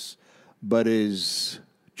unconscious, but is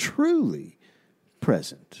truly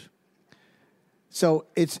present." So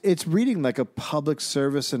it's reading like a public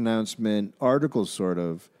service announcement article, sort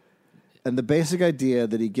of, and the basic idea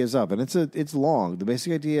that he gives up, and it's long. The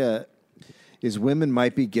basic idea is women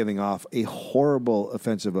might be giving off a horrible,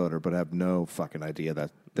 offensive odor, but have no fucking idea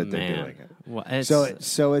that they're doing it. Well,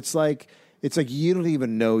 So it's like you don't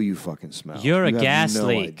even know you fucking smell. You're a You have gas no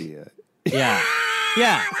leak. idea. Yeah.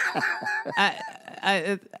 Yeah.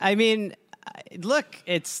 I mean, look,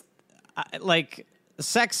 it's like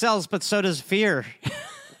sex sells, but so does fear.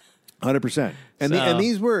 100%. And So-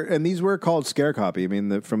 these were called scare copy. I mean,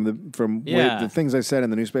 the things I said in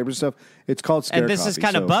the newspaper and stuff, it's called scare And copy. this is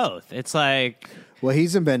kind of both. It's like, Well,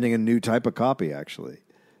 he's inventing a new type of copy. Actually,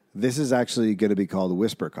 this is actually going to be called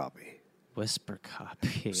whisper copy. whisper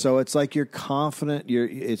copy. So it's like you're confident.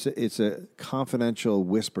 It's a confidential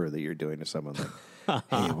whisper that you're doing to someone. Like, hey,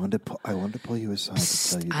 I wanted to pull you aside to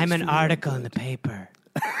tell you. This I'm an for your article good." in the paper.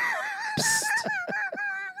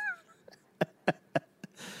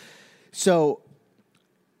 So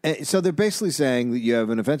they're basically saying that you have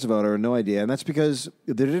an offensive odor and no idea, and that's because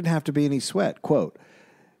there didn't have to be any sweat. Quote,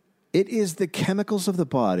 "It is the chemicals of the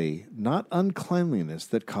body, not uncleanliness,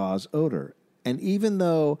 that cause odor. And even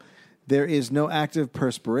though there is no active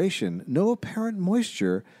perspiration, no apparent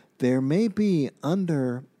moisture, there may be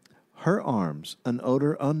under her arms an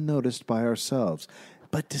odor unnoticed by ourselves,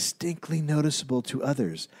 but distinctly noticeable to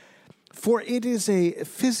others. For it is a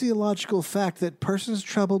physiological fact that persons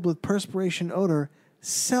troubled with perspiration odor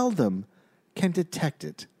seldom can detect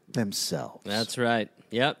it themselves." That's right.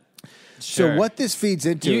 Yep. So Sure. what this feeds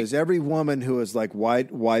into You- is every woman who is like, why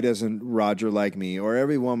doesn't Roger like me? Or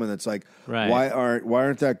every woman that's like, Right. why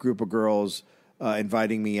aren't that group of girls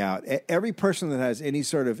inviting me out? Every person that has any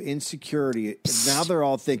sort of insecurity, now they're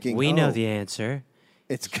all thinking, We know "Oh, the answer.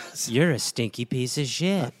 it's because You're a stinky piece of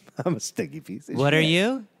shit. I'm a stinky piece of shit. What are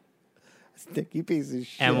you? Stinky piece of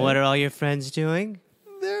shit. And what are all your friends doing?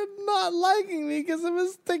 They're not liking me because I'm a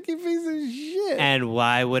stinky piece of shit. And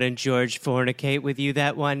why wouldn't George fornicate with you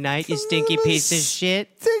that one night, you stinky piece of shit?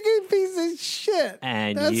 Stinky piece of shit.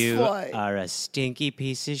 And That's you why. are a stinky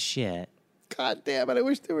piece of shit. God damn it! I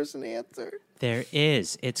wish there was an answer. There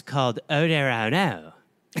is. It's called Odorano.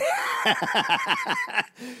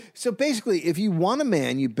 So basically, if you want a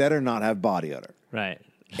man, you better not have body odor, Right.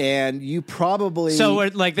 and you probably So we're,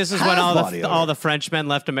 like this is when have body all odor. the Frenchmen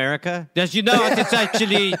left America. Does you know it's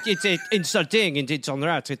actually it's insulting and it's on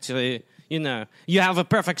that. It's you know you have a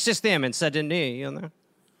perfect system and suddenly you know.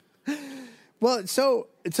 Well, so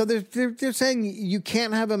they're saying you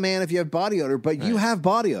can't have a man if you have body odor, but you have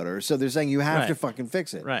body odor, so they're saying you have to Right. fucking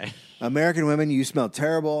fix it. Right. American women, you smell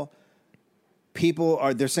terrible.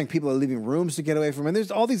 They're saying people are leaving rooms to get away from, and there's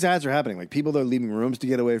all these ads are happening, like people that are leaving rooms to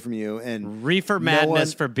get away from you, and Reefer no madness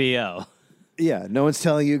one- for BO. Yeah, no one's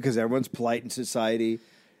telling you because everyone's polite in society.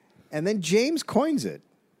 And then James coins it.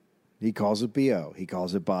 He calls it BO. He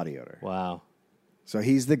calls it body odor. Wow. So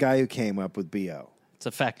he's the guy who came up with BO. It's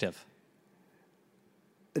effective.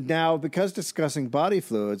 Now, because discussing body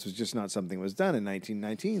fluids was just not something that was done in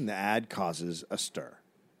 1919, the ad causes a stir.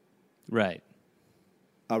 Right.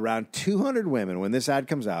 Around 200 women, when this ad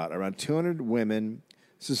comes out, around 200 women,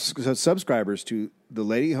 subscribers to the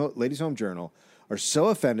Ladies Home Journal, are so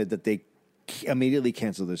offended that they immediately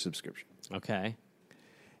cancel their subscription. Okay.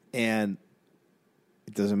 And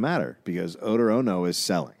it doesn't matter because Odor Ono is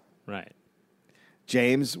selling. Right.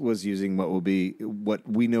 James was using what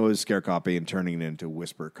we know as scare copy and turning it into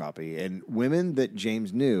whisper copy. And women that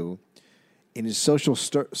James knew in his social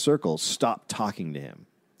circle stopped talking to him.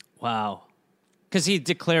 Wow. Because he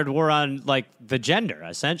declared war on, like, the gender,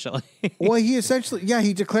 essentially. Well, he essentially,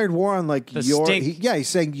 he declared war on, like, he's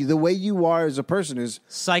saying the way you are as a person is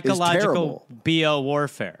psychological BO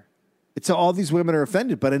warfare. It's all these women are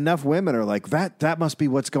offended, but enough women are like, that must be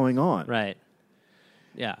what's going on. Right.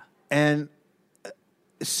 Yeah. And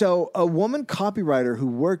so a woman copywriter who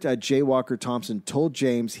worked at J. Walker Thompson told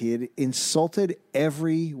James he had insulted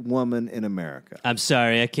every woman in America. I'm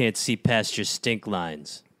sorry, I can't see past your stink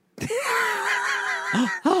lines.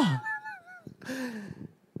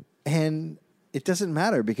 And it doesn't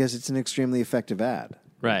matter because it's an extremely effective ad.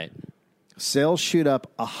 Right. Sales shoot up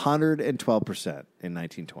 112% in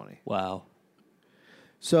 1920. Wow.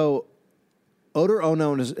 So Odor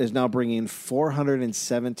Ono is now bringing in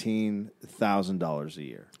 $417,000 a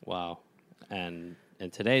year. Wow. And in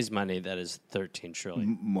today's money, that is $13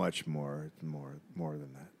 trillion. Much more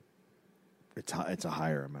than that. It's a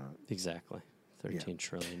higher amount. Exactly. $13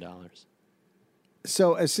 trillion.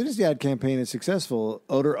 So as soon as the ad campaign is successful,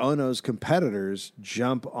 Odor Ono's competitors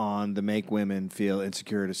jump on the make women feel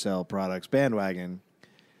insecure to sell products bandwagon.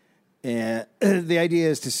 And the idea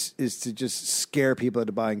is to just scare people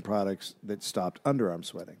into buying products that stopped underarm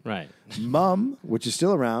sweating. Right. Mum, which is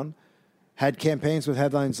still around, had campaigns with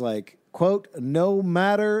headlines like, quote, no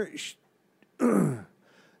matter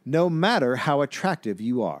how attractive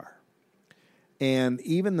you are. And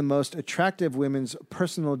even the most attractive women's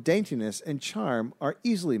personal daintiness and charm are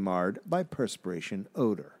easily marred by perspiration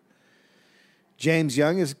odor. James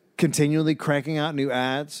Young is continually cranking out new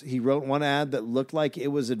ads. He wrote one ad that looked like it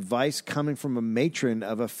was advice coming from a matron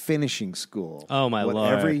of a finishing school. Oh, my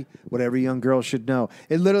Lord. What every young girl should know.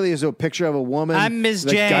 It literally is a picture of a woman I'm Ms.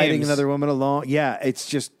 James. guiding another woman along. Yeah, it's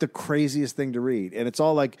just the craziest thing to read. And it's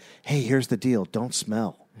all like, hey, here's the deal. Don't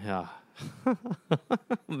smell. Yeah.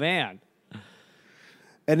 Man.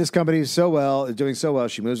 And this company is doing so well,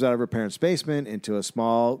 she moves out of her parents' basement into a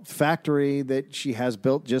small factory that she has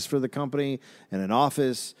built just for the company and an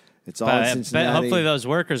office. It's all in Cincinnati. But hopefully those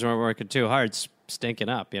workers weren't working too hard, stinking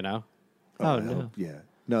up, you know? Oh no. Yeah.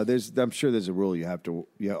 No, I'm sure there's a rule you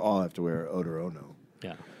all have to wear Odor Ono.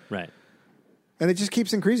 Yeah, right. And it just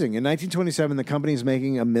keeps increasing. In 1927, the company is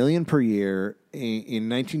making $1 million per year. In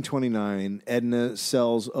 1929, Edna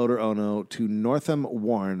sells Odor Ono to Northam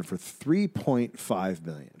Warren for $3.5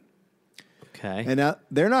 million. Okay. And now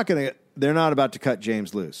they're not about to cut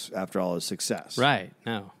James loose after all his success. Right.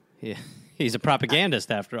 No. Yeah. He's a propagandist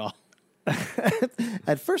after all.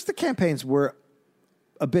 At first, the campaigns were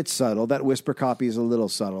a bit subtle. That whisper copy is a little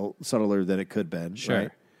subtler than it could have been. Sure. Right?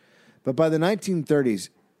 But by the 1930s,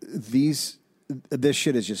 this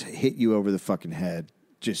shit has just hit you over the fucking head.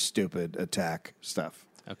 Just stupid attack stuff.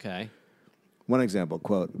 Okay. One example,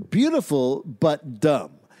 quote, beautiful but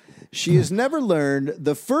dumb. She has never learned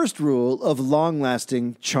the first rule of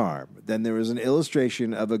long-lasting charm. Then there is an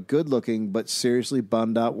illustration of a good-looking but seriously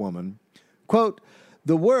bummed-out woman. Quote,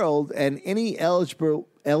 the world and any eligible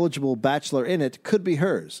bachelor in it could be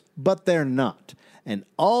hers, but they're not. And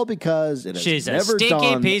all because it has She's never a stinky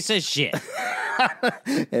dawned... piece of shit.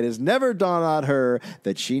 It has never dawned on her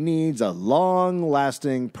that she needs a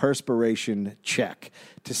long-lasting perspiration check.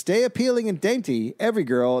 To stay appealing and dainty, every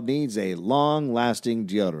girl needs a long-lasting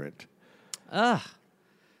deodorant. I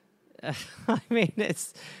mean,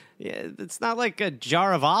 it's not like a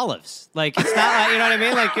jar of olives. Like, it's not like, you know what I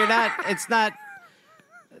mean? Like, it's not,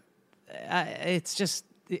 it's just,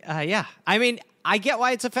 yeah. I mean, I get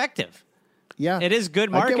why it's effective. Yeah. It is good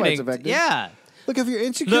I get why marketing. it's effective. Yeah. Look, if you're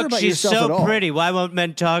insecure Look, about she's yourself at all. so pretty. Why won't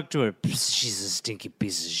men talk to her? She's a stinky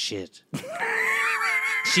piece of shit.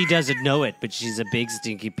 She doesn't know it, but she's a big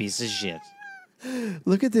stinky piece of shit.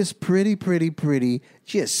 Look at this pretty,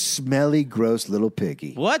 just smelly, gross little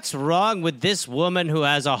piggy. What's wrong with this woman who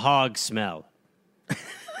has a hog smell?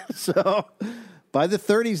 So, by the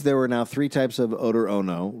 30s, there were now 3 types of Odor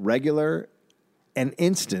Ono, regular and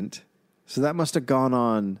instant. So that must have gone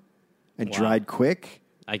on and dried quick.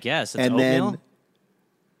 I guess. It's And oatmeal. then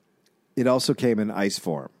it also came in ice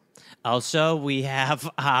form. Also, we have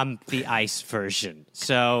the ice version.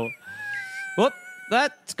 So, whoop,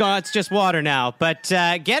 That's gone. It's just water now. But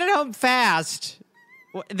get it home fast.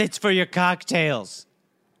 It's for your cocktails.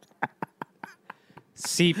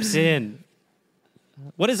 Seeps in.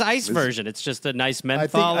 What is ice version? It's just a nice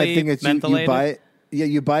menthol. I think it's you buy it. Yeah,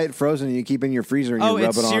 you buy it frozen and you keep it in your freezer and you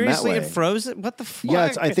rub it on that way. Oh, it's seriously frozen? What the fuck?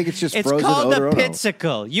 Yeah, I think it's just frozen. It's called Odor the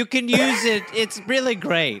Pitsicle. You can use it. It's really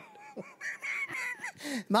great.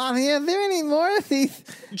 Mommy, are there any more of these?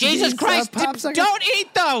 Jesus Christ! Don't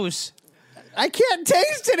eat those. I can't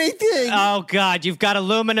taste anything. Oh God, you've got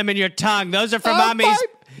aluminum in your tongue. Those are for mommy's.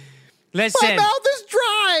 Listen, my mouth is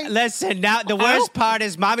dry. Listen, now the worst part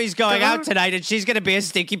is mommy's going out tonight and she's going to be a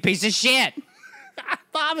stinky piece of shit.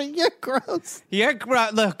 Mommy, you're gross. You're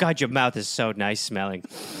gross. Look, God, your mouth is so nice smelling.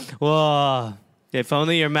 Whoa. If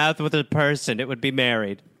only your mouth was a person, it would be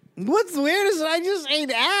married. What's weird is that I just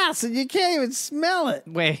ate ass and you can't even smell it.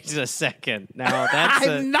 Wait a second. No, that's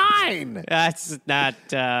I'm 9. That's not.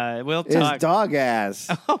 We'll talk. It's dog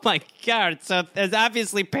ass. Oh my God! So there's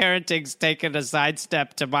obviously parenting's taken a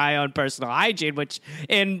sidestep to my own personal hygiene, which,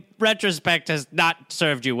 in retrospect, has not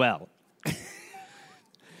served you well.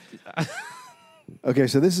 Okay,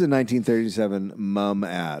 so this is a 1937 mum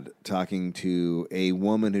ad talking to a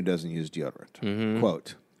woman who doesn't use deodorant. Mm-hmm.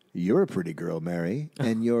 Quote, "You're a pretty girl, Mary,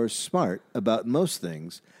 and you're smart about most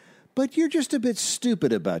things, but you're just a bit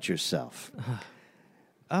stupid about yourself.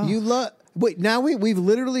 You love..." Wait, now we've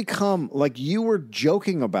literally come, like you were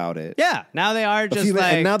joking about it. Yeah, now they are just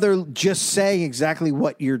like... And now they're just saying exactly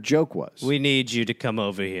what your joke was. We need you to come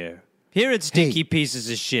over here. Here at Stinky Pieces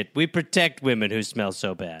of Shit, we protect women who smell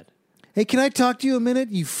so bad. Hey, can I talk to you a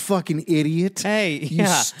minute, you fucking idiot? Hey, you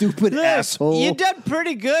stupid asshole. You done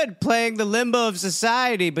pretty good playing the limbo of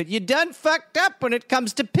society, but you done fucked up when it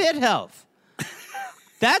comes to pit health.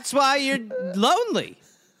 That's why you're lonely.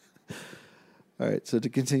 All right, so to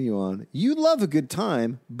continue on, you love a good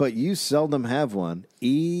time, but you seldom have one.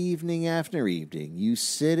 Evening after evening, you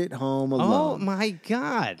sit at home alone. Oh, my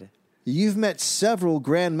God. You've met several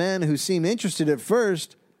grand men who seem interested at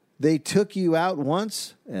first. They took you out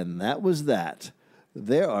once, and that was that.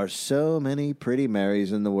 There are so many pretty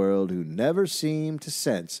Marys in the world who never seem to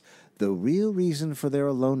sense the real reason for their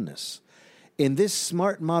aloneness. In this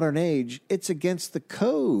smart modern age, it's against the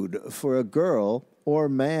code for a girl, or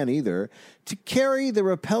man either, to carry the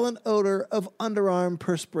repellent odor of underarm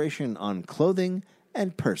perspiration on clothing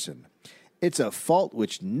and person. It's a fault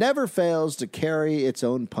which never fails to carry its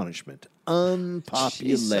own punishment. Unpopularity.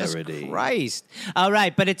 Jesus Christ. All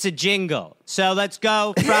right, but it's a jingle. So let's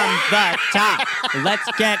go from the top. Let's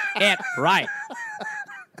get it right.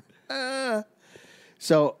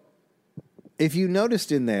 So if you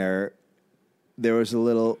noticed in there was a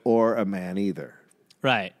little or a man either.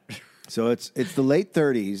 Right. So it's the late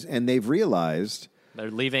 30s, and they've realized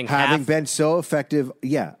they're leaving having been so effective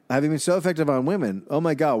on women, oh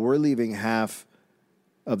my God, we're leaving half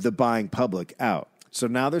of the buying public out. So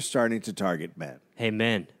now they're starting to target men. Hey,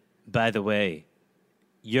 men, by the way,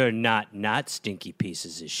 you're not stinky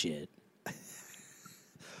pieces of shit.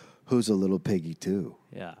 Who's a little piggy, too?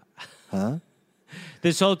 Yeah. Huh?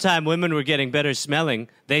 This whole time women were getting better smelling,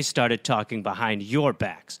 they started talking behind your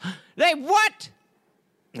backs. They what?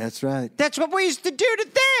 That's right. That's what we used to do to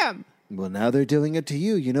them. Well, now they're doing it to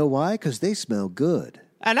you. You know why? Because they smell good.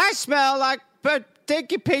 And I smell like a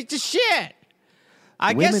stinky piece of shit.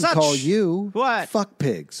 Women call you what? Fuck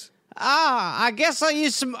pigs. I guess I'll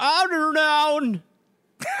use some undernoun.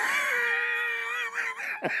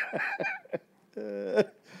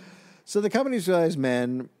 So the companies realize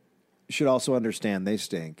men should also understand they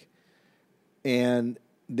stink. And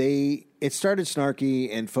it started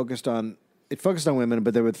snarky and focused on women,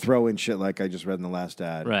 but they would throw in shit like I just read in the last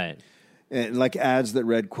ad. Right. And like ads that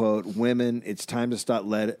read, quote, "Women, it's time to stop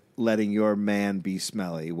letting your man be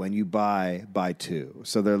smelly. When you buy two."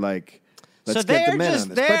 So they're like, let's get the men on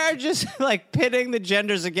this. They're just like pitting the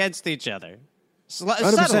genders against each other.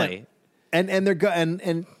 Subtly. And they're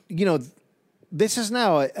and you know, this is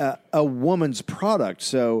now a woman's product.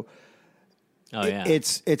 So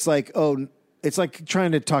it's like, oh, it's like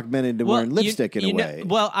trying to talk men into wearing lipstick in a way.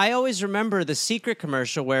 Well, I always remember the Secret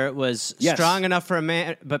commercial where it was strong enough for a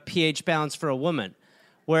man, but pH balanced for a woman.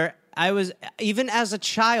 Where I was, even as a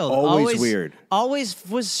child, always weird. Always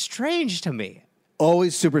was strange to me.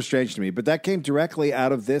 Always super strange to me. But that came directly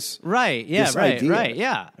out of this. Right. Yeah. This right. idea. Right.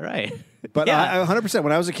 Yeah. Right. But I 100%.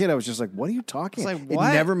 When I was a kid, I was just like, "What are you talking?" Like,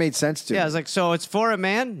 what? It never made sense to me. Yeah. I was like, so it's for a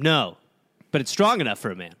man? No, but it's strong enough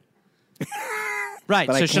for a man. Right.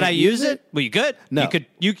 But so should I use it? Well, you could. No.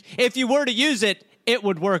 If you were to use it, it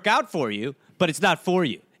would work out for you, but it's not for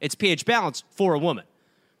you. It's pH balanced for a woman.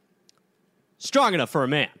 Strong enough for a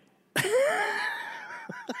man.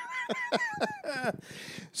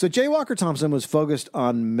 So J. Walker Thompson was focused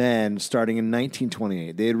on men starting in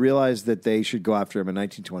 1928. They had realized that they should go after him in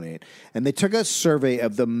 1928. And they took a survey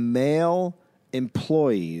of the male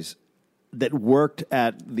employees that worked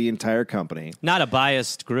at the entire company. Not a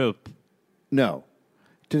biased group. No.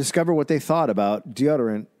 To discover what they thought about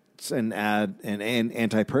deodorants and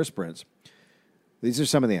antiperspirants. These are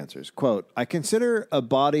some of the answers. Quote, I consider a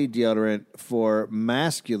body deodorant for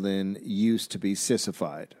masculine use to be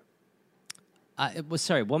sissified.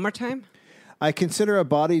 Sorry, one more time? I consider a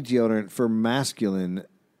body deodorant for masculine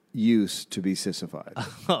use to be sissified.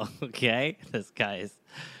 Oh, okay. This guy's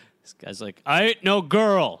like, I ain't no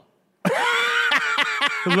girl.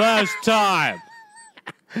 Last time.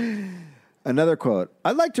 Another quote,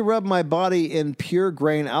 I'd like to rub my body in pure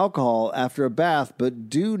grain alcohol after a bath, but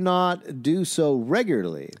do not do so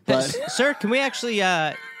regularly. But Sir, can we actually,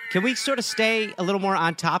 can we sort of stay a little more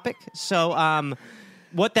on topic? So,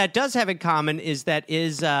 what that does have in common is that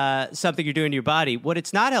is something you're doing to your body. What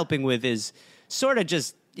it's not helping with is sort of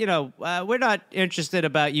just, we're not interested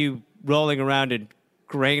about you rolling around in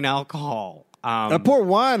grain alcohol. I pour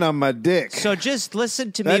wine on my dick. So just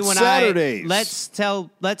listen to me That's when Saturdays.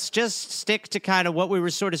 let's just stick to kind of what we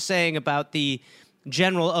were sort of saying about the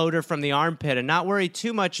general odor from the armpit and not worry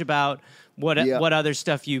too much about what other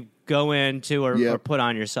stuff you go into or put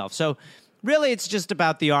on yourself. So really it's just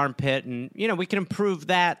about the armpit and we can improve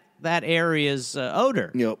that area's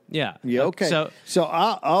odor. Yep. Yeah. Yeah, okay. So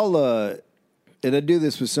I'll and I do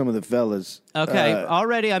this with some of the fellas. Okay.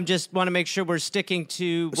 Already I'm just want to make sure we're sticking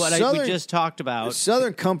to what we just talked about.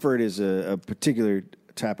 Southern Comfort is a particular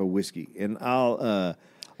type of whiskey, and I'll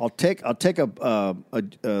take a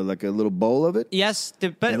like a little bowl of it. Yes,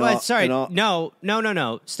 And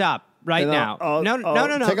no. Stop right and now. I'll No.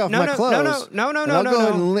 Take off my clothes. No.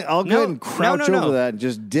 I'll go ahead and crouch over that and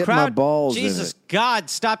just dip my balls in it. Jesus God,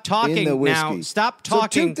 stop In the talking whiskey. now. Stop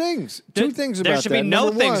talking. So two things about that. There should be no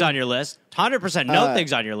Number things one, on your list. 100% no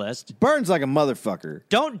things on your list. burns like a motherfucker.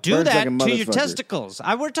 Don't do Burns that like a to your motherfucker. testicles.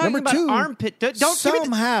 We're talking Number about two, armpit. Don't give me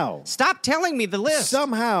somehow. Stop telling me the list.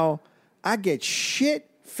 Somehow I get shit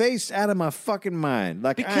faced out of my fucking mind.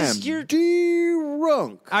 Like Because I'm you're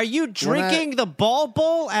drunk. Are you drinking the ball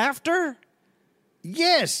bowl after?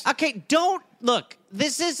 Yes. Okay, don't look.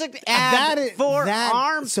 This is an ad for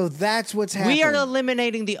arm. So that's what's happening. We are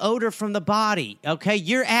eliminating the odor from the body. Okay,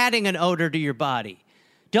 you're adding an odor to your body.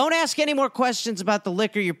 Don't ask any more questions about the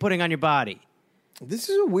liquor you're putting on your body. This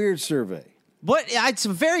is a weird survey. What? It's a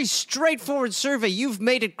very straightforward survey. You've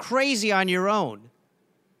made it crazy on your own.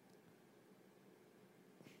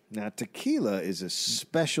 Now, tequila is a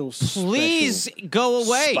special, Please go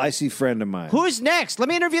away. spicy friend of mine. Who's next? Let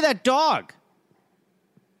me interview that dog.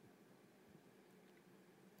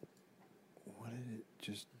 What did it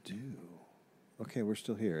just do? Okay, we're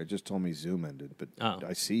still here. It just told me Zoom ended, but Oh.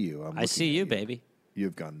 I see you. I see you, baby.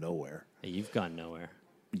 You've gone nowhere. You've gone nowhere.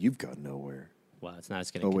 You've gone nowhere. Wow, it's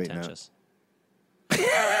not getting wait, no. contentious.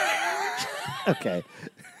 Okay.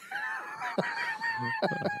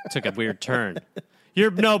 Took a weird turn.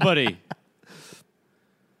 You're nobody.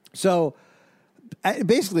 So,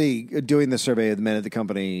 basically, doing the survey of the men at the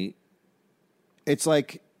company, it's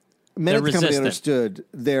like men They're at the company resistant. understood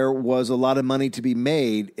there was a lot of money to be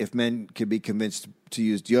made if men could be convinced to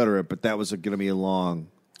use deodorant, but that was going to be a long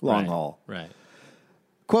Right, haul. Right.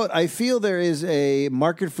 Quote, I feel there is a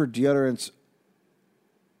market for deodorants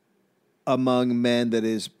among men that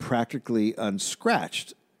is practically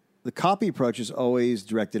unscratched. The copy approach is always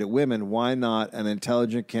directed at women. Why not an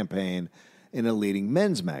intelligent campaign in a leading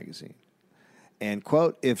men's magazine? And,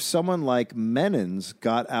 quote, if someone like Menins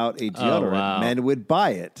got out a deodorant, wow. men would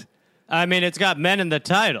buy it. I mean, it's got men in the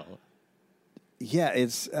title. Yeah,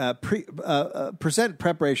 it's present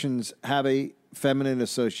preparations have a feminine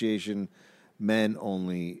association men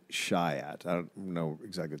only shy at. I don't know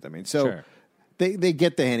exactly what that means. So Sure. they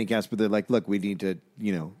get the handicaps, but they're like, look, we need to,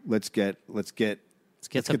 let's get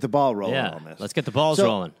the ball rolling on this. Let's get the balls So,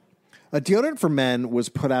 rolling. A deodorant for men was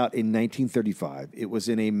put out in 1935. It was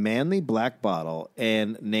in a manly black bottle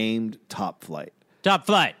and named Top Flight. Top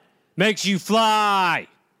Flight makes you fly.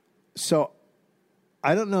 So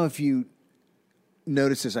I don't know if you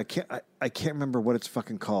noticed this. I can't remember what it's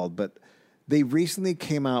fucking called, but they recently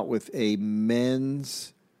came out with a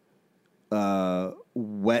men's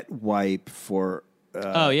wet wipe for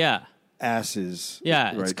Oh yeah, asses.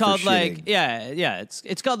 yeah. right, It's for called shitting.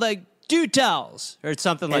 It's called like dew towels or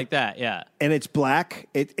something like that. Yeah. And it's black.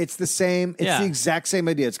 It's the same. It's Yeah. the exact same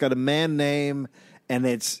idea. It's got a man name and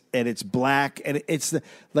it's black, and it's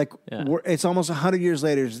it's almost 100 years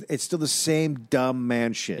later. It's still the same dumb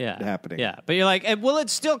man shit happening. Yeah, but you're like, will it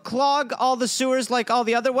still clog all the sewers like all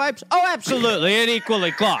the other wipes? Oh, absolutely, it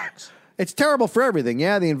equally clogs. It's terrible for everything.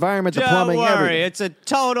 Yeah, the environment, the plumbing, Don't worry, everything. it's a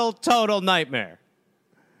total nightmare.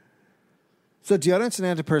 So deodorants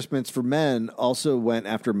and antiperspirants for men also went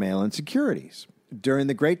after male insecurities. During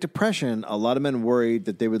the Great Depression, a lot of men worried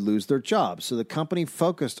that they would lose their jobs, so the company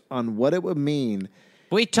focused on what it would mean.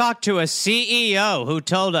 We talked to a CEO who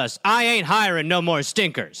told us, I ain't hiring no more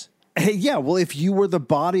stinkers. Hey, yeah, well, if you were the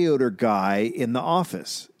body odor guy in the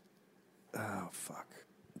office. Oh, fuck.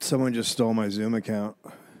 Someone just stole my Zoom account.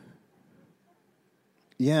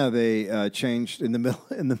 Yeah, they changed in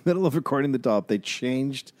the middle of recording the top. They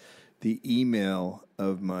changed the email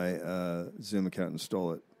of my Zoom account and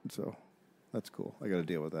stole it. So that's cool. I got to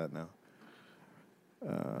deal with that now.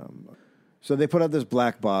 So they put out this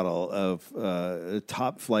black bottle of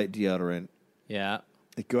top flight deodorant. Yeah.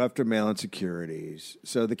 They go after male insecurities.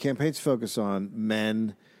 So the campaigns focus on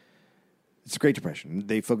men. It's a Great Depression.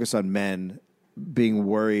 They focus on men being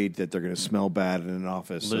worried that they're going to smell bad in an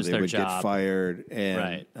office, Lose so they their would job. get fired.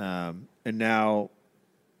 And and now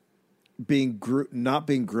not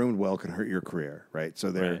being groomed well can hurt your career, right? So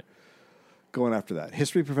they're going after that.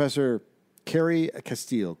 History professor Carrie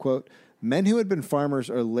Castile, quote, men who had been farmers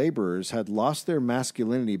or laborers had lost their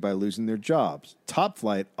masculinity by losing their jobs. Top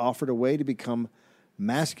Flight offered a way to become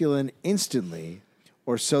masculine instantly,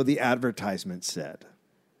 or so the advertisement said.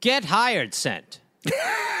 Get hired, Scent.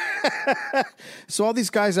 So all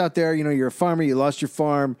these guys out there, you're a farmer, you lost your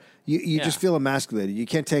farm, you just feel emasculated. You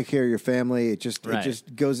can't take care of your family. It just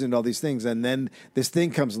goes into all these things. And then this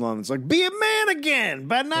thing comes along. It's like, be a man again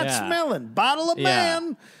by not smelling. Bottle of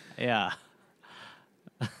man. Yeah.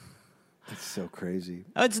 It's so crazy.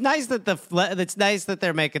 It's nice that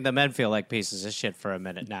they're making the men feel like pieces of shit for a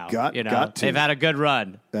minute now. Got to. They've had a good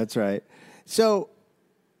run. That's right. So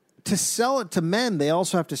to sell it to men, they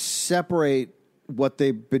also have to separate what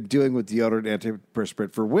they've been doing with deodorant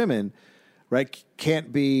antiperspirant for women, right?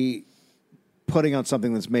 Can't be putting on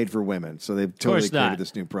something that's made for women. So they've totally created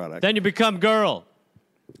this new product. Then you become girl.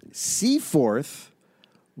 Seaforth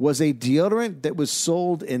was a deodorant that was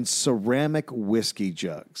sold in ceramic whiskey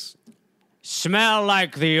jugs. Smell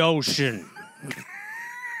like the ocean.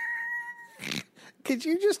 Could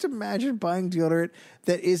you just imagine buying deodorant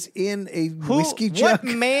that is in a whiskey jug?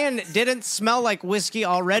 What man didn't smell like whiskey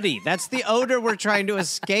already? That's the odor we're trying to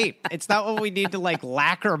escape. It's not what we need to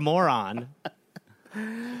lacquer more on.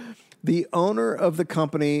 The owner of the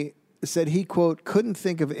company said he, quote, couldn't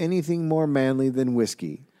think of anything more manly than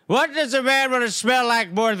whiskey. What does a man want to smell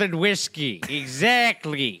like more than whiskey?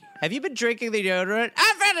 Exactly. Have you been drinking the deodorant?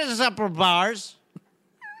 I've had a couple bars.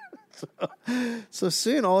 So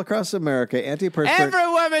soon, all across America, antiperspirant... Every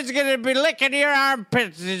woman's going to be licking your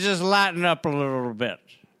armpits to just lighten up a little bit.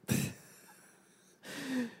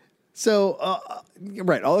 So,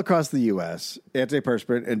 all across the U.S.,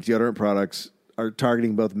 antiperspirant and deodorant products are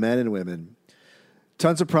targeting both men and women.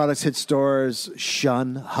 Tons of products hit stores: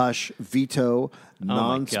 Shun, Hush, Veto,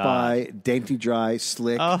 Non-Spy, Dainty Dry,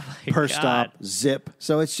 Slick, Purse Stop, Zip.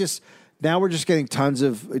 So it's just... Now we're just getting tons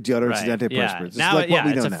of deodorants and antiperspirants. It's now, like what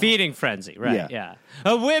we know it's a now. feeding frenzy, right? Yeah.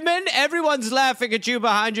 Women, everyone's laughing at you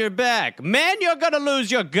behind your back. Men, you're going to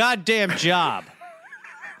lose your goddamn job.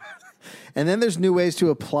 And then there's new ways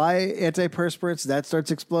to apply antiperspirants. That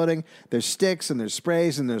starts exploding. There's sticks and there's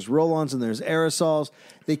sprays and there's roll-ons and there's aerosols.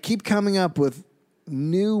 They keep coming up with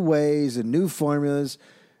new ways and new formulas.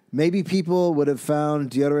 Maybe people would have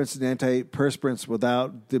found deodorants and antiperspirants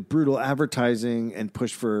without the brutal advertising and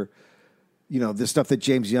push for... the stuff that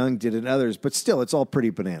James Young did and others, but still, it's all pretty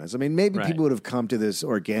bananas. I mean, maybe people would have come to this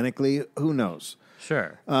organically. Who knows?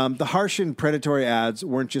 Sure. The harsh and predatory ads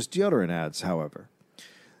weren't just deodorant ads, however.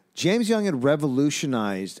 James Young had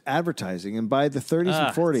revolutionized advertising, and by the 30s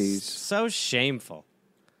and 40s... So shameful.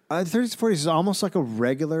 The 30s and 40s is almost like a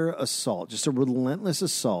regular assault, just a relentless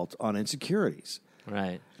assault on insecurities.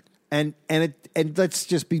 Right. And let's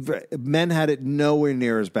just be... Men had it nowhere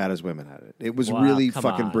near as bad as women had it. It was really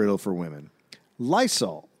fucking brutal for women.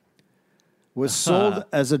 Lysol was sold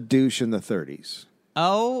as a douche in the 30s.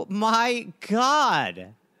 Oh, my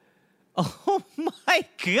God. Oh, my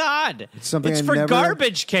God. It's for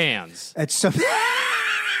garbage cans. It's something...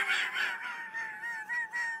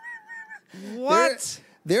 What?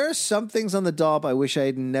 There are some things on the doll I wish I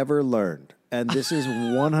had never learned. And this is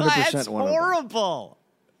 100% That's one of them. horrible.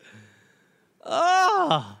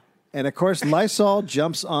 Oh. And, of course, Lysol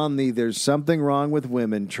jumps on the there's something wrong with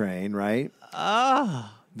women train, right?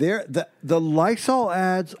 The Lysol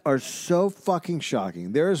ads are so fucking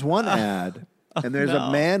shocking. There is one ad And there's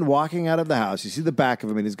a man walking out of the house. You see the back of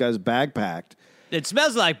him, and he's got his bag packed. It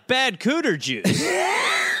smells like bad cooter juice.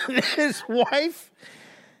 His wife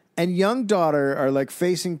and young daughter are like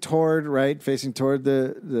facing toward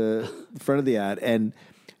the front of the ad, and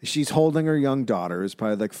she's holding her young daughter, who's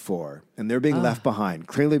probably like 4, and they're being left behind,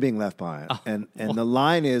 clearly being left behind. And the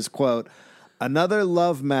line is, quote, "Another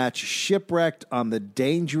love match shipwrecked on the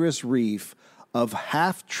dangerous reef of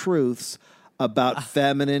half-truths about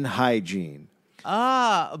feminine hygiene."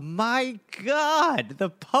 My God, the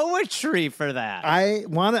poetry for that.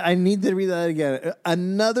 I need to read that again.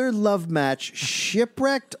 Another love match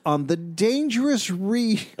shipwrecked on the dangerous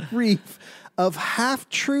reef of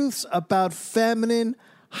half-truths about feminine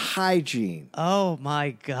hygiene. Oh,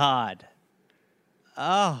 my God.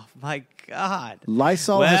 Oh, my God.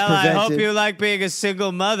 Lysol has prevented... I hope you like being a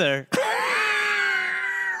single mother.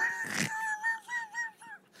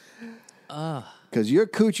 Because your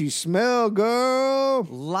coochie smell, girl.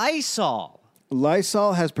 Lysol.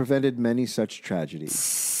 Lysol has prevented many such tragedies.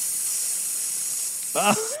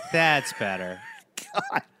 That's better.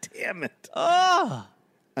 God damn it. Oh.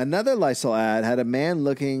 Another Lysol ad had a man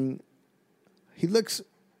he looks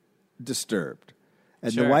disturbed.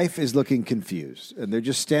 And Sure. the wife is looking confused. And they're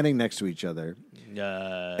just standing next to each other.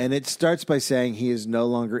 And it starts by saying he is no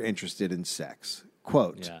longer interested in sex.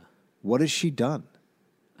 Quote, "What has she done?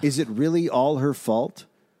 Is it really all her fault?"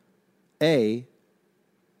 So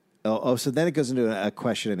then it goes into a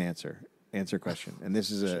question and answer question. And this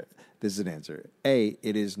is an answer. A,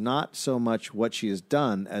 it is not so much what she has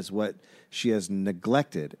done as what she has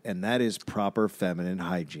neglected, and that is proper feminine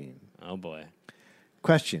hygiene. Oh, boy.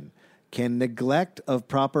 Question, can neglect of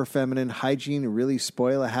proper feminine hygiene really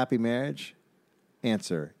spoil a happy marriage?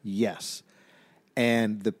 Answer, yes.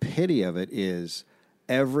 And the pity of it is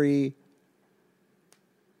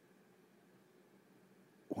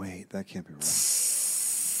Wait, that can't be right.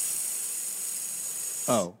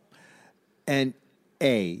 Oh. And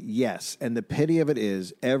yes. And the pity of it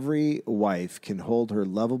is every wife can hold her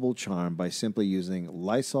lovable charm by simply using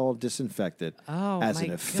Lysol disinfectant as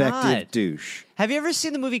an effective douche. Have you ever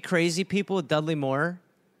seen the movie Crazy People with Dudley Moore?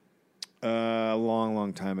 A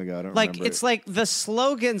long time ago. I don't Like, remember. it's like the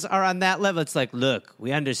slogans are on that level. It's like, look,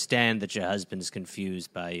 we understand that your husband's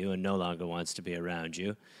confused by you and no longer wants to be around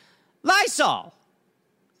you. Lysol!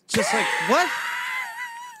 Just like, what?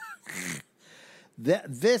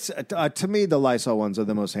 To me, the Lysol ones are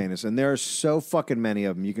the most heinous, and there are so fucking many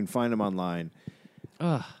of them. You can find them online.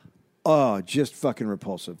 Ugh. Oh, just fucking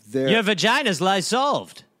repulsive. Your vagina's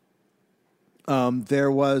Lysolved.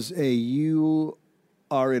 There was you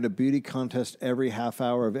are in a beauty contest every half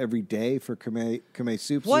hour of every day for Khmer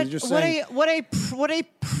soup. So What a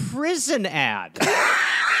prison ad.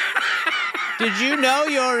 Did you know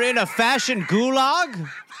you're in a fashion gulag?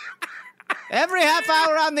 Every half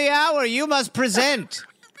hour on the hour, you must present.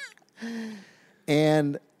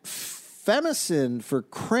 And Femicin for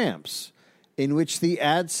cramps, in which the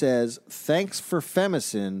ad says, "Thanks for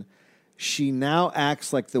Femicin. She now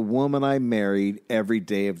acts like the woman I married every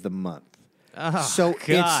day of the month." Oh, so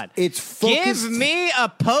God. it's focused. Give me a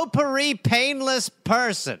potpourri painless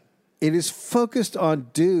person. It is focused on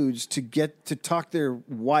dudes to get to talk their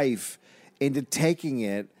wife into taking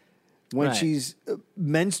it when she's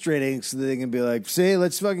menstruating, so they can be like, "See,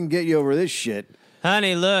 let's fucking get you over this shit."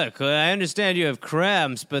 Honey, look, I understand you have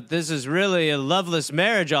cramps, but this is really a loveless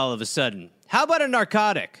marriage all of a sudden. How about a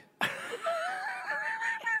narcotic?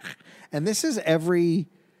 And this is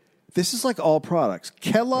like all products.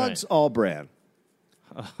 Kellogg's All Brand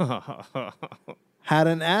had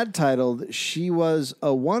an ad titled, "She was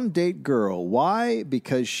a one-date girl. Why?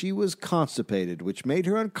 Because she was constipated, which made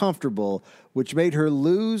her uncomfortable, which made her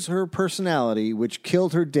lose her personality, which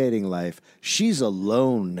killed her dating life. She's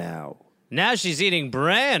alone now." Now she's eating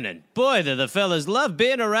bran, and boy, do the fellas love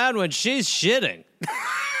being around when she's shitting.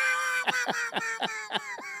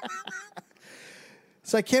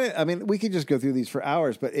 So we could just go through these for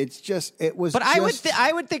hours, but it was. But I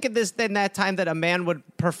would think in that time that a man would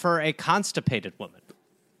prefer a constipated woman.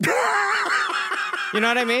 You know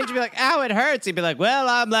what I mean? She'd be like, "Ow, it hurts." He'd be like, "Well,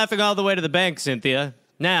 I'm laughing all the way to the bank, Cynthia.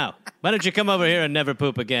 Now, why don't you come over here and never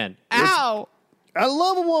poop again?" Ow! I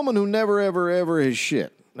love a woman who never, ever has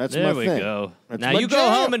shit. That's my thing. There we go. That's now my you go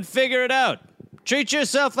jam. home and figure it out. Treat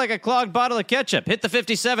yourself like a clogged bottle of ketchup. Hit the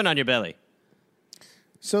 57 on your belly.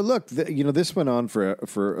 So look, this went on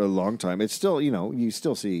for a long time. It's still, you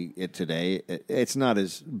still see it today. It's not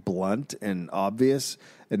as blunt and obvious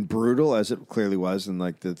and brutal as it clearly was in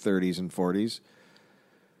like the 30s and 40s.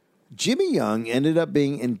 Jimmy Young ended up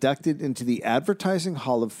being inducted into the Advertising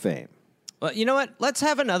Hall of Fame. Well, you know what? Let's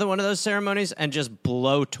have another one of those ceremonies and just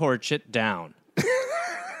blowtorch it down.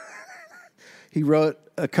 He wrote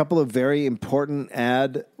a couple of very important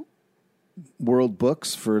ad world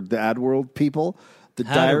books for the ad world people. The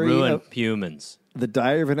How to Diary ruin of humans. The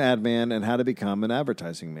Diary of an Ad Man and How to Become an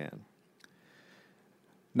Advertising Man.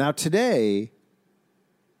 Now today,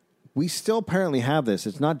 we still apparently have this.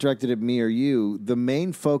 It's not directed at me or you. The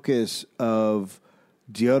main focus of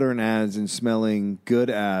deodorant ads and smelling good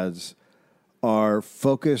ads are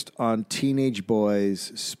focused on teenage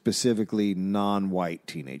boys, specifically non-white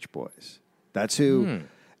teenage boys. That's who.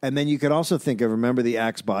 And then you could also think of, remember the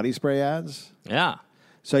Axe body spray ads? Yeah.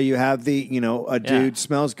 So you have a dude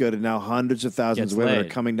smells good, and now hundreds of thousands Gets of women laid. are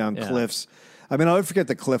coming down Yeah. cliffs. I mean, I'll never forget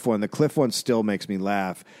the cliff one. The cliff one still makes me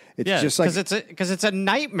laugh. It's just like because it's a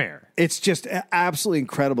nightmare. it's just absolutely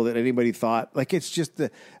incredible that anybody thought, like, it's just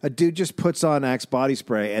a dude just puts on Axe body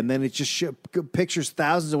spray and then it just pictures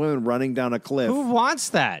thousands of women running down a cliff. Who wants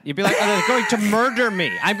that? You'd be like, oh, they're going to murder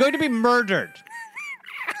me. I'm going to be murdered.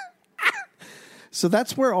 So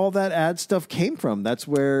that's where all that ad stuff came from. That's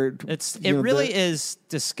where It really is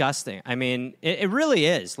disgusting. I mean, it really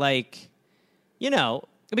is. Like,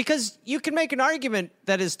 because you can make an argument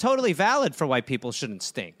that is totally valid for why people shouldn't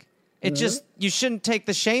stink. It just, you shouldn't take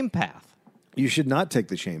the shame path. You should not take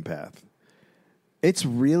the shame path. It's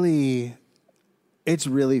really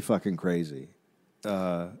fucking crazy.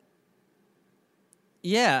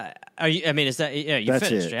 Yeah. Is that, you That's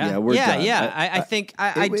finished, it. yeah? Yeah, we're done. Yeah. I think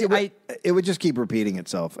It would just keep repeating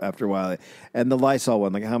itself after a while. And the Lysol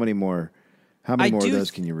one, like how many more of those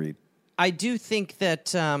can you read? I do think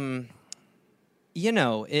that,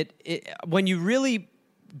 when you really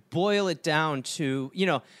boil it down to,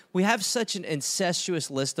 we have such an incestuous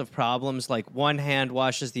list of problems, like one hand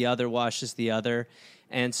washes the other.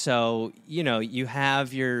 And so, you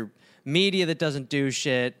have your media that doesn't do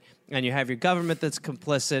shit, and you have your government that's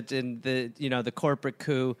complicit in the corporate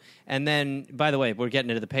coup. And then, by the way, we're getting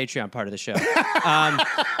into the Patreon part of the show.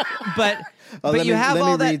 But you have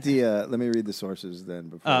all that. Let me read the sources then.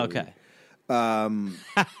 Before okay.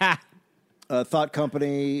 Thought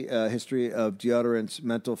Company, History of Deodorants,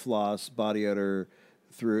 Mental Floss, Body Odor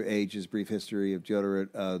Through Ages, Brief History of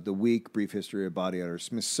Deodorant, The Week, Brief History of Body Odor,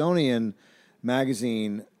 Smithsonian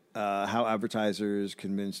Magazine, How Advertisers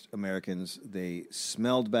Convinced Americans They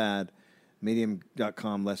Smelled Bad,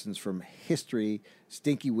 Medium.com, Lessons from History,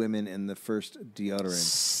 Stinky Women and the First Deodorant.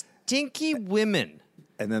 Stinky Women.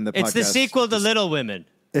 And then the It's the podcast, sequel to Little Women.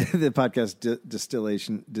 the podcast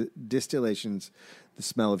Distillations, The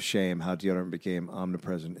Smell of Shame, How Deodorant Became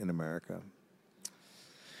Omnipresent in America.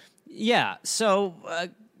 Yeah, so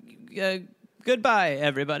goodbye,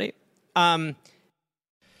 everybody.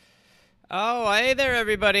 Oh, hey there,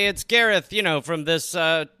 everybody. It's Gareth, from this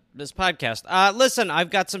podcast. Listen,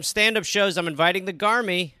 I've got some stand-up shows I'm inviting the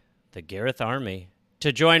Gareth Army,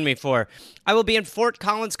 to join me for. I will be in Fort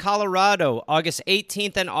Collins, Colorado, August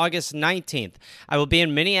 18th and August 19th. I will be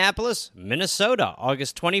in Minneapolis, Minnesota,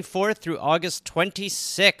 August 24th through August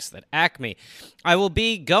 26th at Acme. I will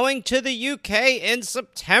be going to the UK in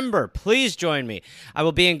September. Please join me. I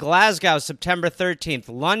will be in Glasgow, September 13th,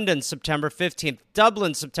 London, September 15th,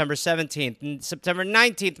 Dublin, September 17th, and September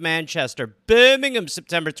 19th, Manchester, Birmingham,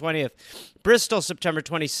 September 20th, Bristol, September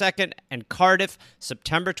 22nd, and Cardiff,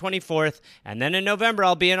 September 24th. And then in November,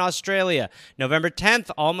 I'll be in Australia. November 10th,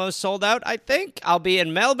 almost sold out, I think. I'll be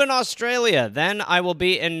in Melbourne, Australia. Then I will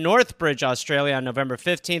be in Northbridge, Australia on November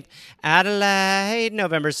 15th. Adelaide,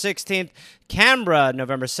 November 16th. Canberra,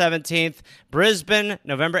 November 17th. Brisbane,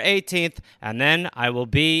 November 18th. And then I will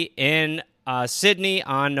be in Sydney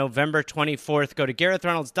on November 24th. Go to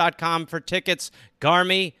GarethReynolds.com for tickets.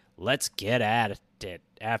 Garmy, let's get at it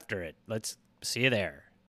after it. Let's see you there.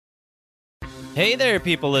 Hey there,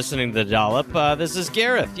 people listening to The Dollop. This is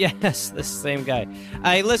Gareth. Yes, this same guy.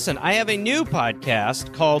 Listen, I have a new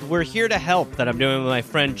podcast called We're Here to Help that I'm doing with my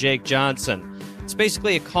friend Jake Johnson. It's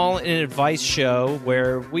basically a call and advice show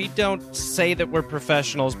where we don't say that we're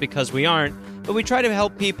professionals because we aren't, but we try to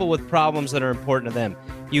help people with problems that are important to them.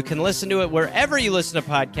 You can listen to it wherever you listen to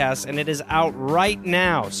podcasts, and it is out right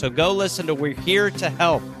now. So go listen to We're Here to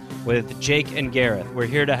Help with Jake and Gareth. We're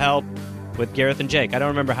Here to Help with Gareth and Jake. I don't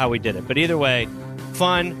remember how we did it, but either way,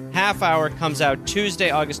 fun, half hour, comes out Tuesday,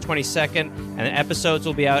 August 22nd, and the episodes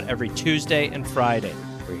will be out every Tuesday and Friday.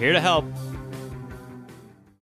 We're Here to Help